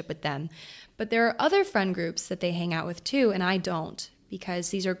relationship with them. But there are other friend groups that they hang out with too, and I don't, because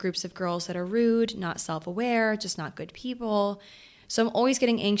these are groups of girls that are rude, not self-aware, just not good people. So I'm always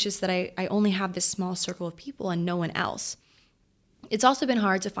getting anxious that I only have this small circle of people and no one else. It's also been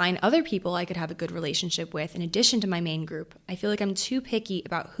hard to find other people I could have a good relationship with in addition to my main group. I feel like I'm too picky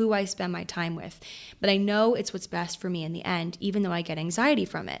about who I spend my time with, but I know it's what's best for me in the end, even though I get anxiety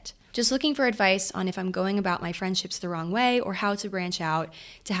from it. Just looking for advice on if I'm going about my friendships the wrong way or how to branch out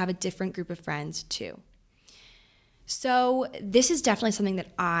to have a different group of friends too. So this is definitely something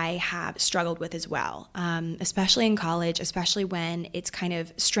that I have struggled with as well, especially in college, especially when it's kind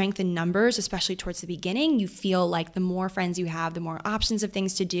of strength in numbers, especially towards the beginning. You feel like the more friends you have, the more options of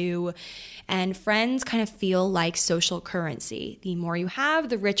things to do. And friends kind of feel like social currency. The more you have,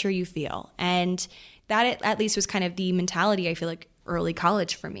 the richer you feel. And that at least was kind of the mentality, I feel like, early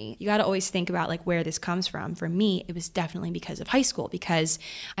college for me. You got to always think about like where this comes from. For me, it was definitely because of high school, because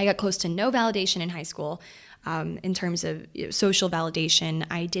I got close to no validation in high school. In terms of social validation,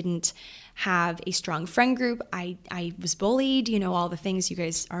 I didn't have a strong friend group. I was bullied, all the things you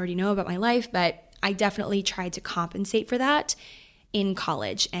guys already know about my life, but I definitely tried to compensate for that in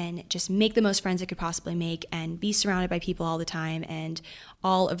college and just make the most friends I could possibly make and be surrounded by people all the time and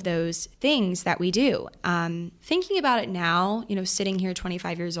all of those things that we do. Thinking about it now, sitting here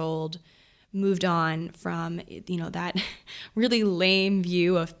 25 years old, moved on from, that really lame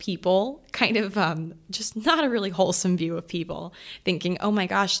view of people, kind of just not a really wholesome view of people, thinking, oh my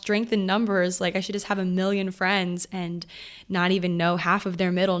gosh, strength in numbers, like I should just have 1 million friends and not even know half of their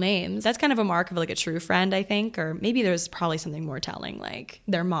middle names. That's kind of a mark of like a true friend, I think, or maybe there's probably something more telling, like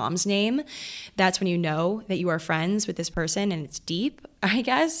their mom's name. That's when you know that you are friends with this person and it's deep, I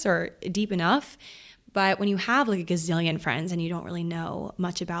guess, or deep enough. But when you have like a gazillion friends and you don't really know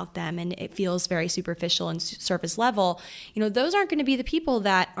much about them and it feels very superficial and surface level, those aren't going to be the people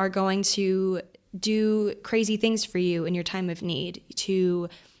that are going to do crazy things for you in your time of need.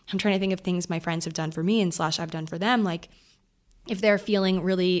 I'm trying to think of things my friends have done for me and / I've done for them. Like if they're feeling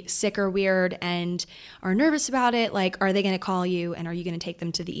really sick or weird and are nervous about it, like are they going to call you and are you going to take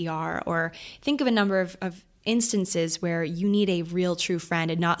them to the ER? Or think of a number of instances where you need a real true friend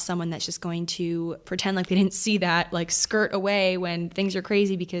and not someone that's just going to pretend like they didn't see that, like skirt away when things are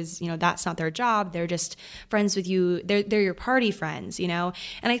crazy because, that's not their job. They're just friends with you. They're your party friends, And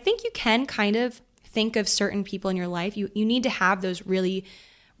I think you can kind of think of certain people in your life. You need to have those really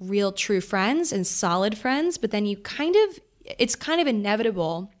real true friends and solid friends, but then it's kind of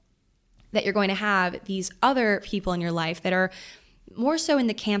inevitable that you're going to have these other people in your life that are more so in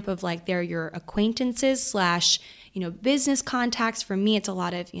the camp of like they're your acquaintances / business contacts. For me, it's a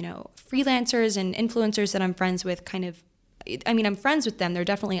lot of, freelancers and influencers that I'm friends with I'm friends with them.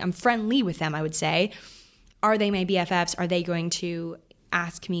 I'm friendly with them, I would say. Are they my BFFs? Are they going to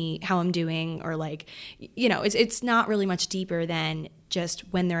ask me how I'm doing? Or like, it's not really much deeper than just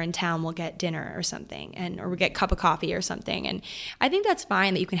when they're in town, we'll get dinner or something or we'll get a cup of coffee or something. And I think that's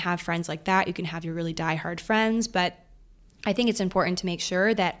fine that you can have friends like that. You can have your really diehard friends, but I think it's important to make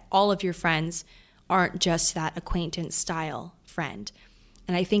sure that all of your friends aren't just that acquaintance style friend.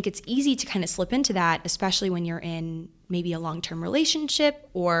 And I think it's easy to kind of slip into that, especially when you're in maybe a long-term relationship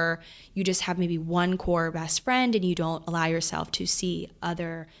or you just have maybe one core best friend and you don't allow yourself to see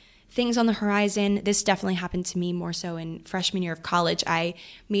other things on the horizon. This definitely happened to me more so in freshman year of college. I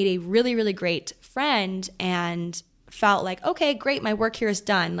made a really, really great friend and felt like, okay, great, my work here is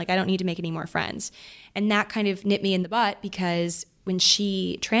done. Like I don't need to make any more friends. And that kind of nipped me in the butt because when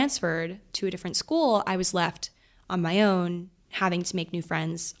she transferred to a different school, I was left on my own having to make new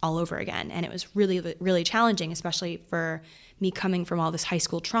friends all over again. And it was really, really challenging, especially for me coming from all this high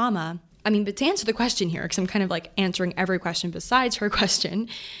school trauma. But to answer the question here, because I'm kind of like answering every question besides her question,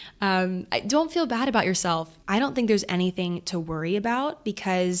 don't feel bad about yourself. I don't think there's anything to worry about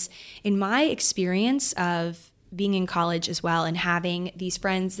because in my experience of being in college as well and having these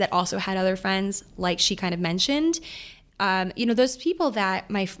friends that also had other friends, like she kind of mentioned, those people that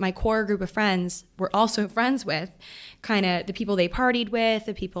my core group of friends were also friends with, kind of the people they partied with,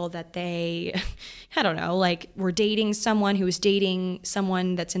 the people that they, I don't know, like were dating someone who was dating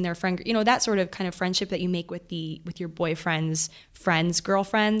someone that's in their friend group, that sort of kind of friendship that you make with your boyfriend's friends,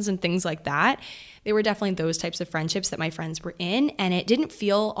 girlfriends, and things like that. They were definitely those types of friendships that my friends were in, and it didn't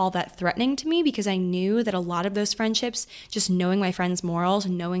feel all that threatening to me because I knew that a lot of those friendships, just knowing my friends' morals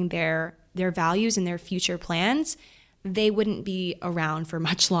and knowing their values and their future plans, they wouldn't be around for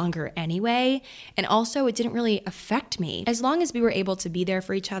much longer anyway. And also, it didn't really affect me. As long as we were able to be there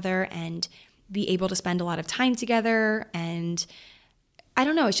for each other and be able to spend a lot of time together and I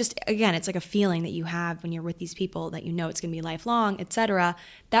don't know. It's just, again, it's like a feeling that you have when you're with these people that you know it's going to be lifelong, etc.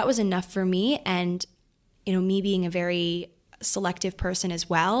 That was enough for me. And, me being a very selective person as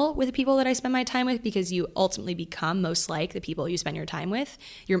well with the people that I spend my time with, because you ultimately become most like the people you spend your time with.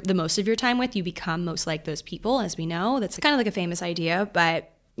 The most of your time with, you become most like those people, as we know. That's kind of like a famous idea.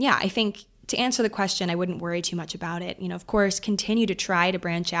 But yeah, I think to answer the question, I wouldn't worry too much about it. Of course, continue to try to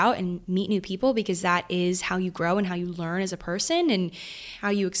branch out and meet new people, because that is how you grow and how you learn as a person and how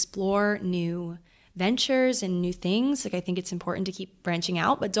you explore new ventures and new things. Like, I think it's important to keep branching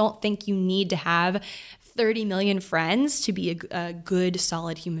out, but don't think you need to have 30 million friends to be a good,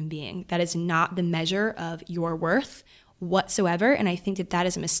 solid human being. That is not the measure of your worth whatsoever. And I think that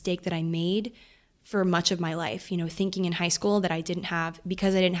is a mistake that I made for much of my life, thinking in high school that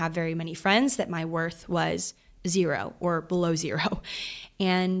because I didn't have very many friends, that my worth was 0 or below 0.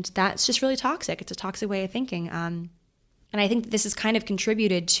 And that's just really toxic. It's a toxic way of thinking. And I think that this has kind of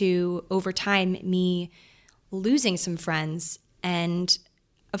contributed to, over time, me losing some friends. And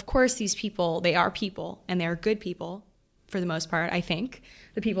of course, these people, they are people, and they're good people for the most part, I think.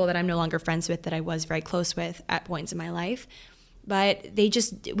 The people that I'm no longer friends with, that I was very close with at points in my life. But we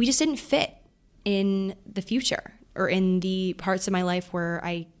just didn't fit in the future, or in the parts of my life where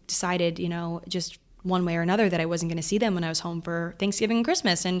I decided, just one way or another, that I wasn't going to see them when I was home for Thanksgiving and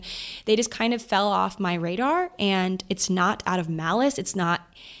Christmas. And they just kind of fell off my radar. And it's not out of malice. It's not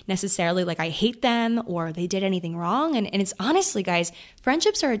necessarily like I hate them or they did anything wrong. And it's honestly, guys,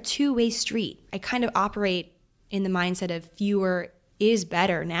 friendships are a two-way street. I kind of operate in the mindset of fewer is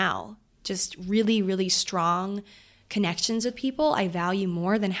better now. Just really, really strong connections with people I value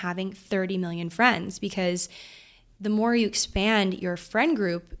more than having 30 million friends, because the more you expand your friend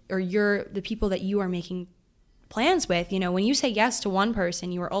group, or the people that you are making plans with, when you say yes to one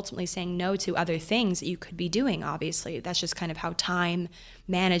person, you are ultimately saying no to other things that you could be doing, obviously. That's just kind of how time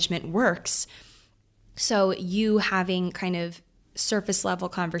management works. So you having kind of surface level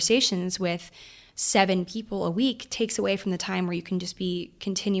conversations with 7 people a week takes away from the time where you can just be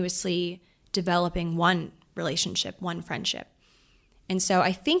continuously developing one relationship, one friendship. And so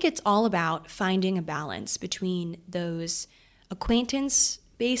I think it's all about finding a balance between those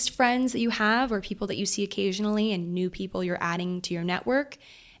acquaintance-based friends that you have, or people that you see occasionally, and new people you're adding to your network,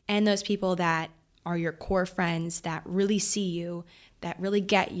 and those people that are your core friends that really see you, that really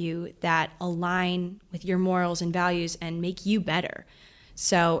get you, that align with your morals and values and make you better.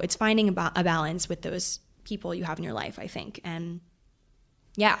 So it's finding a balance with those people you have in your life, I think. And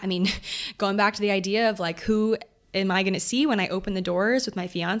yeah, I mean, going back to the idea of like, who am I going to see when I open the doors with my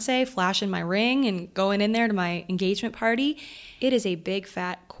fiance, flashing my ring and going in there to my engagement party? It is a big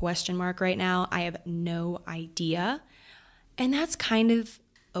fat question mark right now. I have no idea. And that's kind of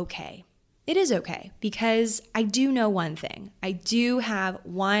okay. It is okay, because I do know one thing. I do have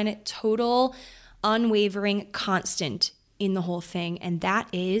one total, unwavering constant in the whole thing, and that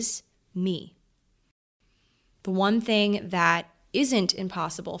is me. The one thing that isn't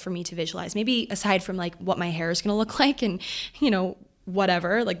impossible for me to visualize, maybe aside from like what my hair is going to look like and,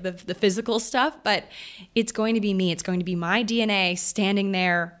 whatever, like the physical stuff, but it's going to be me. It's going to be my DNA standing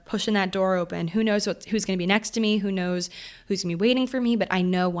there, pushing that door open. Who knows who's going to be next to me? Who knows who's going to be waiting for me? But I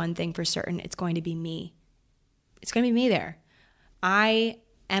know one thing for certain. It's going to be me. It's going to be me there. I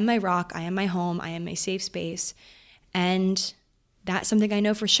am my rock. I am my home. I am my safe space. And that's something I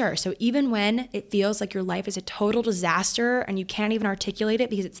know for sure. So even when it feels like your life is a total disaster and you can't even articulate it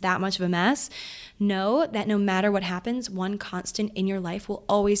because it's that much of a mess, know that no matter what happens, one constant in your life will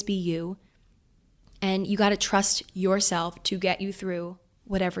always be you. And you got to trust yourself to get you through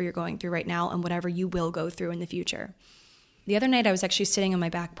whatever you're going through right now and whatever you will go through in the future. The other night I was actually sitting on my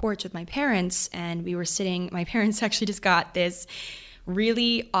back porch with my parents, and my parents actually just got this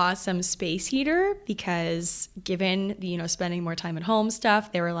really awesome space heater, because given the, spending more time at home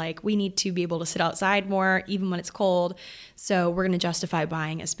stuff, they were like, we need to be able to sit outside more, even when it's cold. So we're going to justify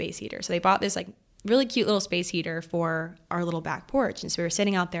buying a space heater. So they bought this like really cute little space heater for our little back porch. And so we were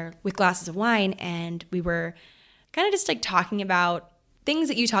sitting out there with glasses of wine, and we were kind of just like talking about things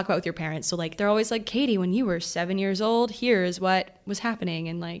that you talk about with your parents. So like, they're always like, Katie, when you were 7 years old, here's what was happening.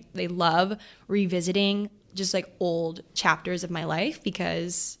 And like, they love revisiting just like old chapters of my life,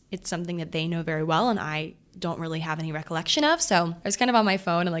 because it's something that they know very well and I don't really have any recollection of. So I was kind of on my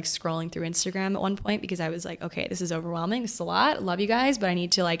phone and like scrolling through Instagram at one point, because I was like, okay, this is overwhelming. This is a lot. I love you guys, but I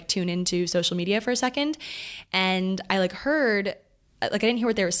need to like tune into social media for a second. And I like heard, like I didn't hear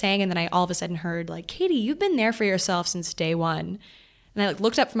what they were saying. And then I all of a sudden heard like, Katie, you've been there for yourself since day one. And I like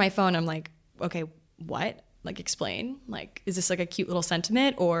looked up from my phone. I'm like, okay, what? Like, explain, like, is this like a cute little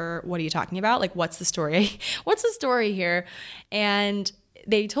sentiment, or what are you talking about? Like, what's the story? What's the story here? And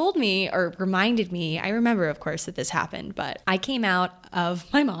they told me or reminded me, I remember, of course, that this happened, but I came out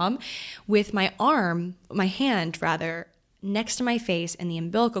of my mom with my hand next to my face and the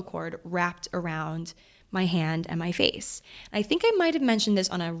umbilical cord wrapped around my hand and my face. I think I might have mentioned this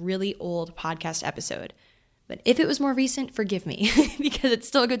on a really old podcast episode, but if it was more recent, forgive me because it's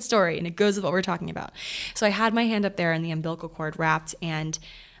still a good story and it goes with what we're talking about. So I had my hand up there and the umbilical cord wrapped, and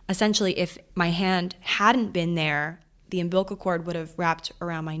essentially if my hand hadn't been there, the umbilical cord would have wrapped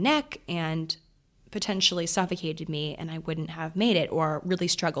around my neck and potentially suffocated me, and I wouldn't have made it or really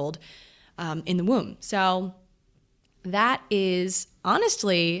struggled in the womb. So that is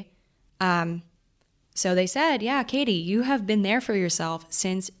honestly, so they said, yeah, Katie, you have been there for yourself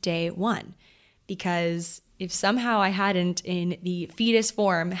since day one. Because if somehow I hadn't, in the fetus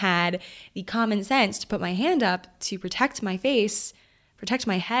form, had the common sense to put my hand up to protect my face, protect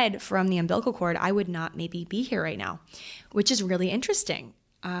my head from the umbilical cord, I would not maybe be here right now, which is really interesting.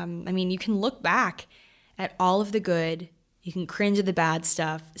 I mean, you can look back at all of the good, you can cringe at the bad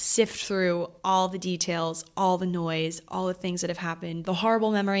stuff, sift through all the details, all the noise, all the things that have happened, the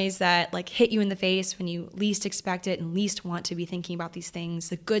horrible memories that like hit you in the face when you least expect it and least want to be thinking about these things,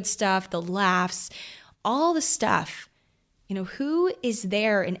 the good stuff, the laughs, all the stuff. You know, who is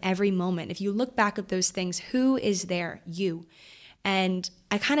there in every moment? If you look back at those things, who is there? You. And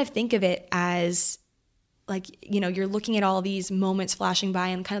I kind of think of it as like, you know, you're looking at all these moments flashing by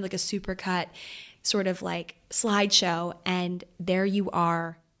and kind of like a supercut sort of like slideshow, and there you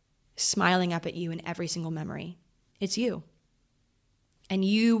are smiling up at you in every single memory. It's you. And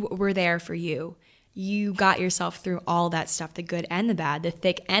you were there for you. You got yourself through all that stuff, the good and the bad, the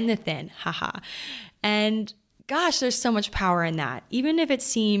thick and the thin, haha. And gosh, there's so much power in that. Even if it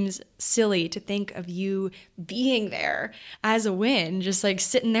seems silly to think of you being there as a win, just like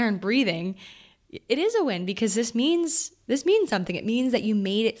sitting there and breathing, it is a win because this means something. It means that you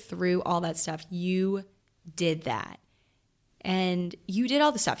made it through all that stuff. You did that. And you did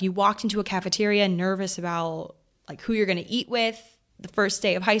all the stuff. You walked into a cafeteria nervous about like who you're going to eat with, the first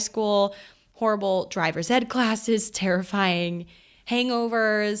day of high school, horrible driver's ed classes, terrifying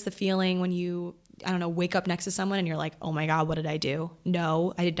hangovers, the feeling when you, I don't know, wake up next to someone and you're like, oh my God, what did I do?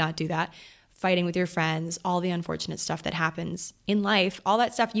 No, I did not do that. Fighting with your friends, all the unfortunate stuff that happens in life, all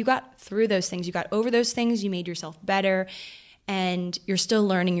that stuff, you got through those things, you got over those things, you made yourself better, and you're still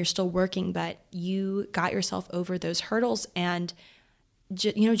learning, you're still working, but you got yourself over those hurdles. And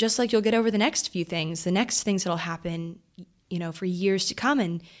just like you'll get over the next few things, the next things that'll happen, for years to come,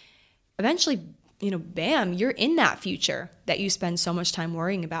 and eventually, bam, you're in that future that you spend so much time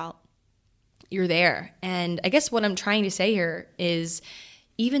worrying about. You're there. And I guess what I'm trying to say here is,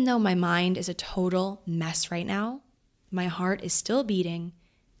 even though my mind is a total mess right now, my heart is still beating.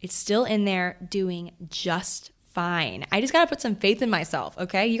 It's still in there doing just fine. I just got to put some faith in myself,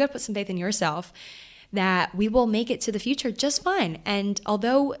 okay? You got to put some faith in yourself that we will make it to the future just fine. And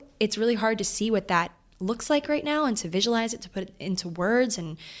although it's really hard to see what that looks like right now and to visualize it, to put it into words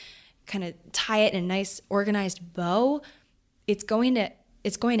and kind of tie it in a nice organized bow, it's going to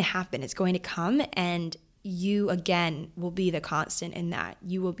happen. It's going to come, and you, again, will be the constant in that.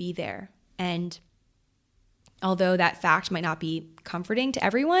 You will be there. And although that fact might not be comforting to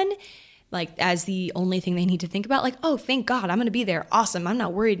everyone, like as the only thing they need to think about, like, oh, thank God, I'm going to be there. Awesome. I'm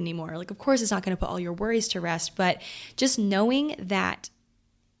not worried anymore. Like, of course, it's not going to put all your worries to rest, but just knowing that,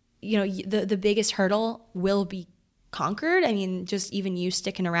 the biggest hurdle will be conquered. I mean, just even you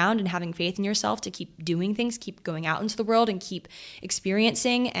sticking around and having faith in yourself to keep doing things, keep going out into the world and keep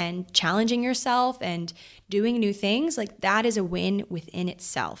experiencing and challenging yourself and doing new things, like that is a win within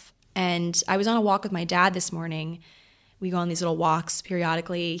itself. And I was on a walk with my dad this morning. We go on these little walks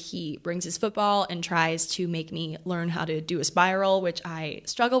periodically. He brings his football and tries to make me learn how to do a spiral, which I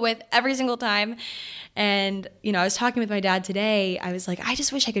struggle with every single time. And, I was talking with my dad today. I was like, I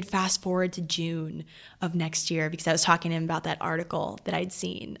just wish I could fast forward to June of next year, because I was talking to him about that article that I'd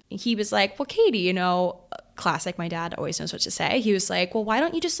seen. He was like, well, Katie, classic, my dad always knows what to say. He was like, well, why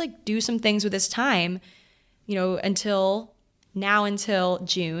don't you just do some things with this time, until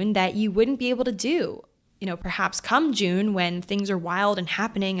June that you wouldn't be able to do? Perhaps come June when things are wild and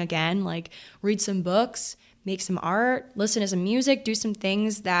happening again, like read some books, make some art, listen to some music, do some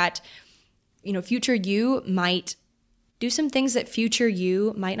things that, future you might do, some things that future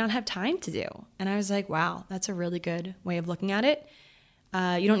you might not have time to do. And I was like, wow, that's a really good way of looking at it.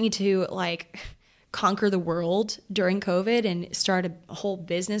 You don't need to conquer the world during COVID and start a whole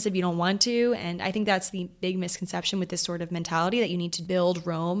business if you don't want to. And I think that's the big misconception with this sort of mentality, that you need to build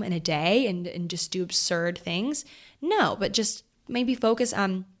Rome in a day and just do absurd things. No, but just maybe focus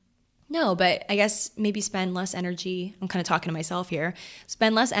on, No, but I guess maybe spend less energy. I'm kind of talking to myself here.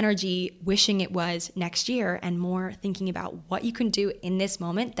 Spend less energy wishing it was next year and more thinking about what you can do in this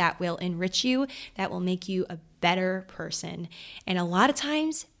moment that will enrich you, that will make you a better person. And a lot of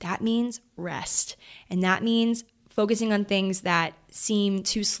times that means rest. And that means focusing on things that seem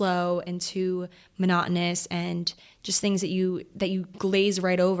too slow and too monotonous and just things that you glaze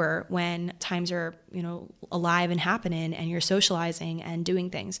right over when times are, alive and happening and you're socializing and doing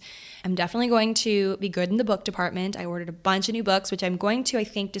things. I'm definitely going to be good in the book department. I ordered a bunch of new books, which I'm going to, I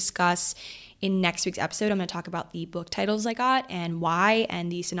think, discuss in next week's episode. I'm going to talk about the book titles I got and why and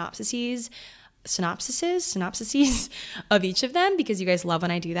the synopsises of each of them, because you guys love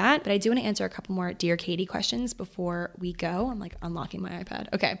when I do that. But I do want to answer a couple more Dear Katie questions before we go. I'm like unlocking my iPad.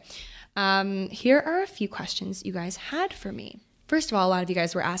 Okay. Here are a few questions you guys had for me. First of all, a lot of you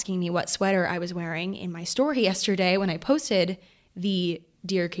guys were asking me what sweater I was wearing in my story yesterday when I posted the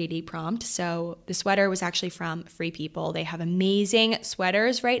Dear Katie prompt. So the sweater was actually from Free People. They have amazing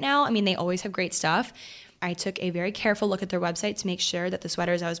sweaters right now. I mean, they always have great stuff. I took a very careful look at their website to make sure that the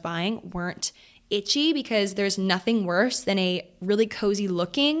sweaters I was buying weren't itchy, because there's nothing worse than a really cozy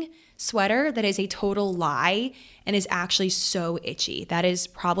looking sweater that is a total lie and is actually so itchy. That is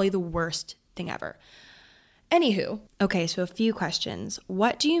probably the worst thing ever. Anywho, okay, so a few questions.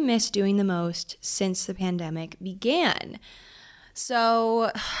 What do you miss doing the most since the pandemic began? So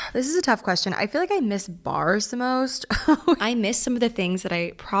this is a tough question. I feel like I miss bars the most. I miss some of the things that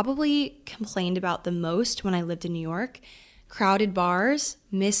I probably complained about the most when I lived in New York. Crowded bars,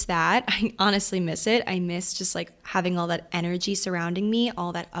 miss that. I honestly miss it. I miss just like having all that energy surrounding me,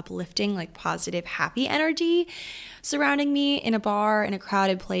 all that uplifting, like positive, happy energy surrounding me in a bar, in a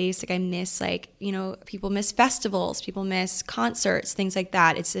crowded place. Like I miss people miss festivals, people miss concerts, things like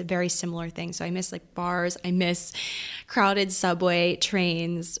that. It's a very similar thing. So I miss like bars. I miss crowded subway,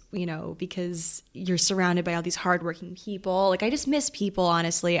 trains, because you're surrounded by all these hardworking people. Like I just miss people,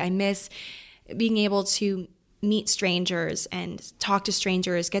 honestly. I miss being able to meet strangers and talk to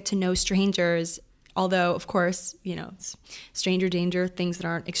strangers, get to know strangers. Although, of course, it's stranger danger, things that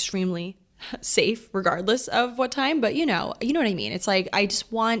aren't extremely safe regardless of what time. But you know what I mean? It's like I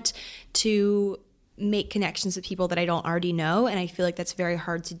just want to make connections with people that I don't already know. And I feel like that's very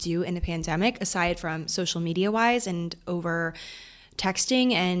hard to do in the pandemic, aside from social media wise and over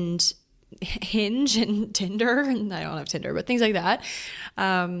texting and Hinge and Tinder, and I don't have Tinder, but things like that. So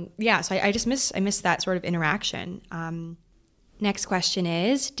I miss that sort of interaction. Next question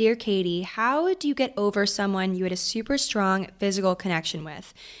is, Dear Katie, how do you get over someone you had a super strong physical connection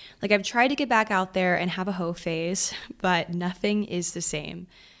with? Like I've tried to get back out there and have a hoe phase, but nothing is the same.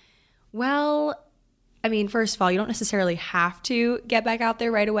 Well, I mean, first of all, you don't necessarily have to get back out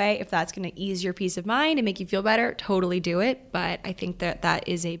there right away. If that's going to ease your peace of mind and make you feel better, totally do it. But I think that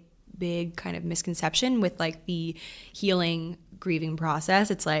is a big kind of misconception with like the healing grieving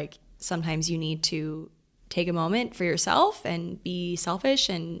process. It's like sometimes you need to take a moment for yourself and be selfish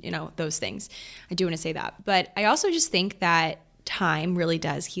and those things. I do want to say that, but I also just think that time really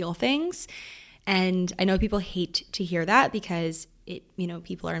does heal things. And I know people hate to hear that because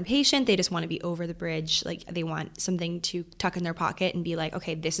people are impatient. They just want to be over the bridge. Like they want something to tuck in their pocket and be like,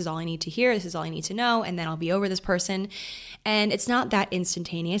 okay, this is all I need to hear. This is all I need to know. And then I'll be over this person. And it's not that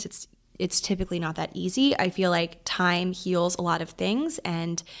instantaneous. It's typically not that easy. I feel like time heals a lot of things.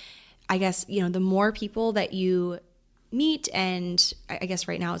 And I guess, the more people that you meet, and I guess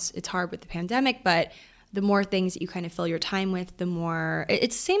right now it's hard with the pandemic, but the more things that you kind of fill your time with, the more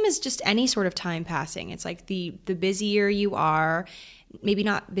it's the same as just any sort of time passing. It's like the busier you are, maybe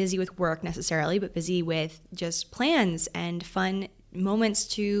not busy with work necessarily, but busy with just plans and fun moments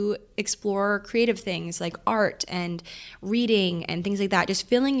to explore creative things like art and reading and things like that. Just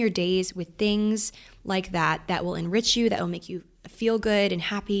filling your days with things like that will enrich you, that will make you feel good and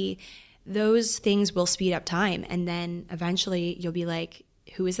happy. Those things will speed up time. And then eventually you'll be like,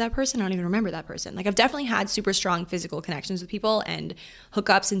 who is that person? I don't even remember that person. Like I've definitely had super strong physical connections with people and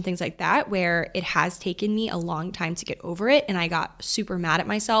hookups and things like that, where it has taken me a long time to get over it. And I got super mad at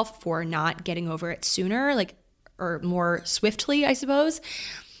myself for not getting over it sooner, or more swiftly, I suppose.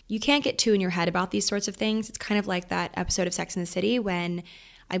 You can't get too in your head about these sorts of things. It's kind of like that episode of Sex and the City when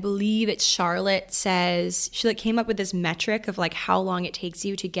I believe it's Charlotte says, she came up with this metric of how long it takes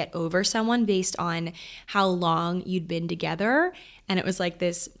you to get over someone based on how long you'd been together. And it was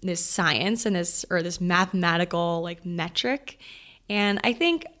this science and this mathematical metric. And I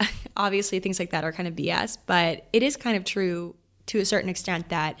think obviously things like that are kind of BS, but it is kind of true to a certain extent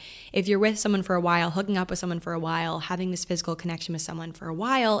that if you're with someone for a while, hooking up with someone for a while, having this physical connection with someone for a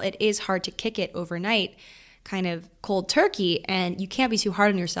while, it is hard to kick it overnight kind of cold turkey. And you can't be too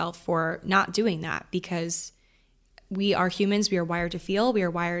hard on yourself for not doing that, because we are humans. We are wired to feel. We are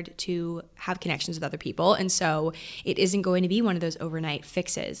wired to have connections with other people. And so it isn't going to be one of those overnight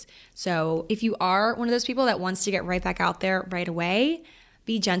fixes. So if you are one of those people that wants to get right back out there right away,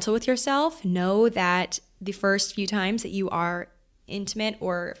 be gentle with yourself. Know that the first few times that you are intimate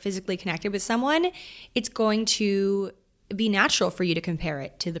or physically connected with someone, it's going to be natural for you to compare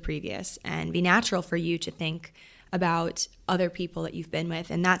it to the previous, and be natural for you to think about other people that you've been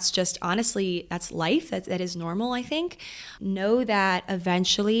with. And that's just, honestly, that's life. That is normal, I think. Know that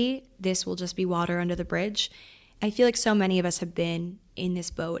eventually this will just be water under the bridge. I feel like so many of us have been in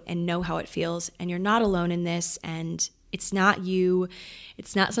this boat and know how it feels, and you're not alone in this, and it's not you.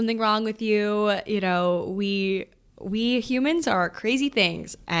 It's not something wrong with you. You know, we humans are crazy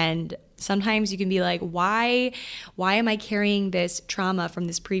things, and sometimes you can be like, why am I carrying this trauma from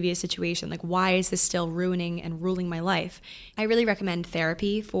this previous situation? Like, why is this still ruining and ruling my life? I really recommend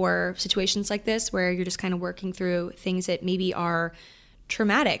therapy for situations like this, where you're just kind of working through things that maybe are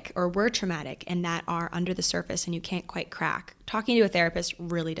traumatic or were traumatic and that are under the surface and you can't quite crack. Talking to a therapist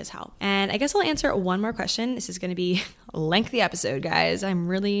really does help. And I guess I'll answer one more question. This is going to be a lengthy episode, guys. I'm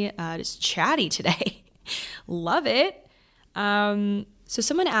really just chatty today. Love it. So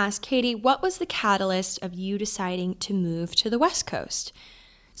someone asked, Katie, what was the catalyst of you deciding to move to the West Coast?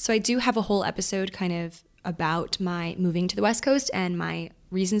 So I do have a whole episode kind of about my moving to the West Coast and my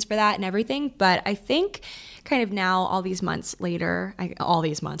reasons for that and everything. But I think kind of now, all these months later,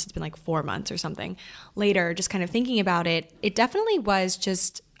 it's been like 4 months or something later, just kind of thinking about it, it definitely was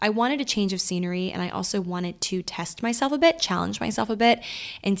just, I wanted a change of scenery, and I also wanted to test myself a bit, challenge myself a bit,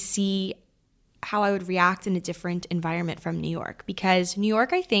 and see how I would react in a different environment from New York. Because New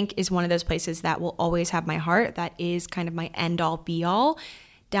York, I think, is one of those places that will always have my heart. That is kind of my end-all be-all.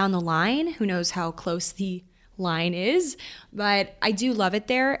 Down the line, who knows how close the line is, but I do love it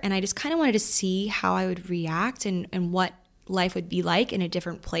there, and I just kind of wanted to see how I would react and what life would be like in a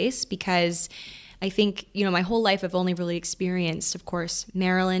different place. Because I think, you know, my whole life I've only really experienced, of course,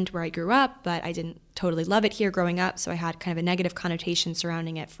 Maryland, where I grew up, but I didn't totally love it here growing up, so I had kind of a negative connotation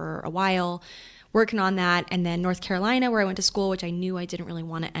surrounding it for a while, working on that. And then North Carolina, where I went to school, which I knew I didn't really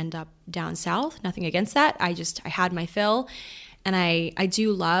want to end up down south. Nothing against that. I had my fill. And I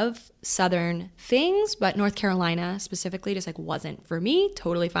do love Southern things, but North Carolina specifically just like wasn't for me.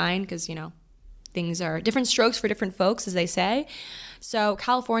 Totally fine, because, you know, things are different strokes for different folks, as they say. So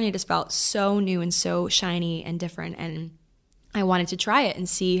California just felt so new and so shiny and different. And I wanted to try it and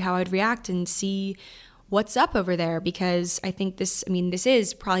see how I'd react and see what's up over there, because I think this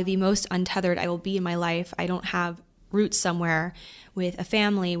is probably the most untethered I will be in my life. I don't have roots somewhere with a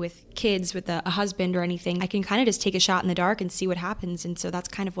family, with kids, with a husband or anything. I can kind of just take a shot in the dark and see what happens. And so that's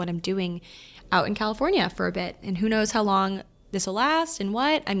kind of what I'm doing out in California for a bit. And who knows how long this will last and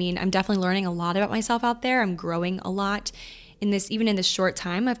what. I mean, I'm definitely learning a lot about myself out there. I'm growing a lot in this, even in this short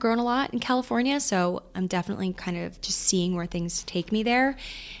time, I've grown a lot in California. So I'm definitely kind of just seeing where things take me there.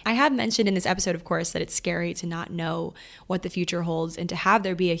 I have mentioned in this episode, of course, that it's scary to not know what the future holds and to have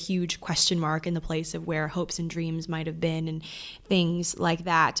there be a huge question mark in the place of where hopes and dreams might have been and things like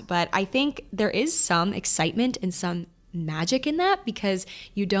that. But I think there is some excitement and some magic in that, because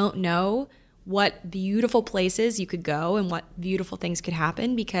you don't know what beautiful places you could go and what beautiful things could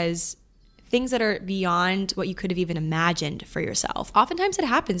happen, because things that are beyond what you could have even imagined for yourself. Oftentimes it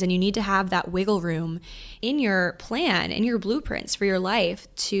happens, and you need to have that wiggle room in your plan, in your blueprints for your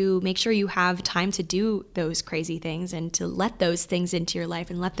life, to make sure you have time to do those crazy things and to let those things into your life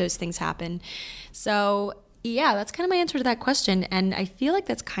and let those things happen. So yeah, that's kind of my answer to that question. And I feel like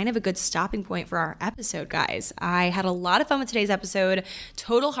that's kind of a good stopping point for our episode, guys. I had a lot of fun with today's episode.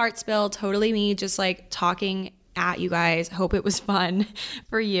 Total heart spill, totally me just like talking at you guys. Hope it was fun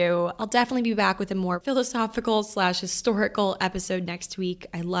for you. I'll definitely be back with a more philosophical / historical episode next week.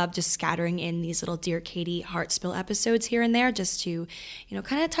 I love just scattering in these little Dear Katie heart spill episodes here and there, just to, you know,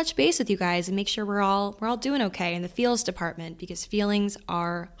 kind of touch base with you guys and make sure we're all doing okay in the feels department, because feelings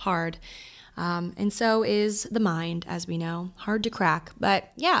are hard. And so is the mind, as we know, hard to crack.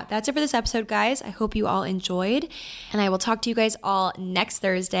 But yeah, that's it for this episode, guys. I hope you all enjoyed, and I will talk to you guys all next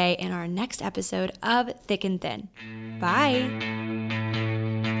Thursday in our next episode of Thick and Thin. Bye.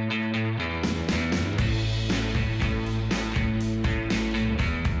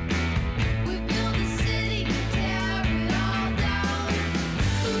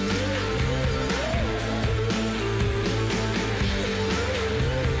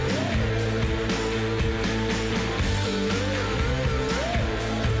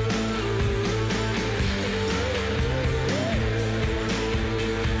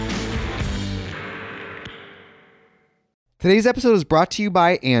 Today's episode is brought to you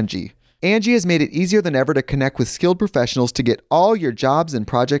by Angie. Angie has made it easier than ever to connect with skilled professionals to get all your jobs and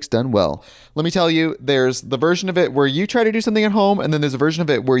projects done well. Let me tell you, there's the version of it where you try to do something at home, and then there's a version of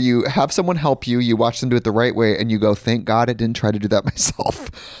it where you have someone help you, you watch them do it the right way, and you go, thank God I didn't try to do that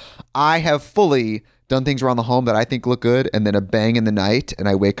myself. I have fully done things around the home that I think look good, and then a bang in the night, and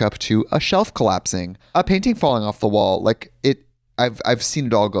I wake up to a shelf collapsing, a painting falling off the wall. I've seen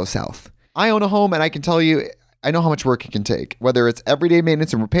it all go south. I own a home, and I can tell you, I know how much work it can take. Whether it's everyday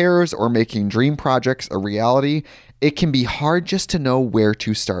maintenance and repairs or making dream projects a reality, it can be hard just to know where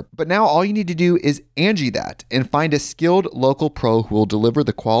to start. But now all you need to do is Angie that and find a skilled local pro who will deliver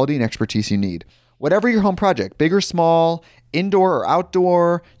the quality and expertise you need. Whatever your home project, big or small, indoor or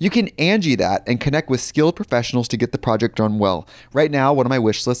outdoor, you can Angie that and connect with skilled professionals to get the project done well. Right now, one of my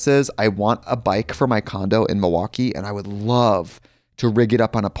wish lists is I want a bike for my condo in Milwaukee, and I would love to rig it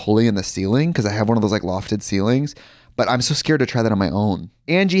up on a pulley in the ceiling because I have one of those lofted ceilings, but I'm so scared to try that on my own.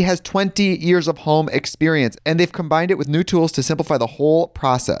 Angie has 20 years of home experience, and they've combined it with new tools to simplify the whole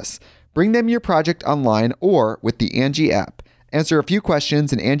process. Bring them your project online or with the Angie app. Answer a few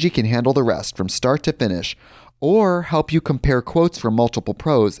questions and Angie can handle the rest from start to finish, or help you compare quotes from multiple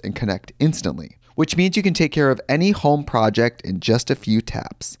pros and connect instantly, which means you can take care of any home project in just a few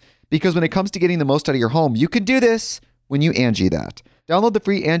taps. Because when it comes to getting the most out of your home, you can do this when you Angie that. Download the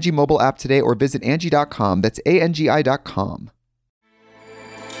free Angie mobile app today or visit Angie.com. That's ANGI.com.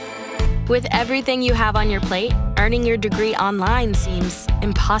 With everything you have on your plate, earning your degree online seems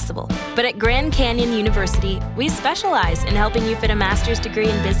impossible. But at Grand Canyon University, we specialize in helping you fit a master's degree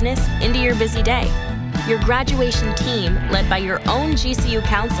in business into your busy day. Your graduation team, led by your own GCU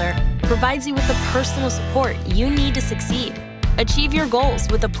counselor, provides you with the personal support you need to succeed. Achieve your goals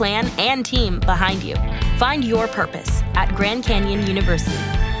with a plan and team behind you. Find your purpose at Grand Canyon University.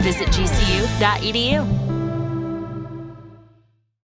 Visit gcu.edu.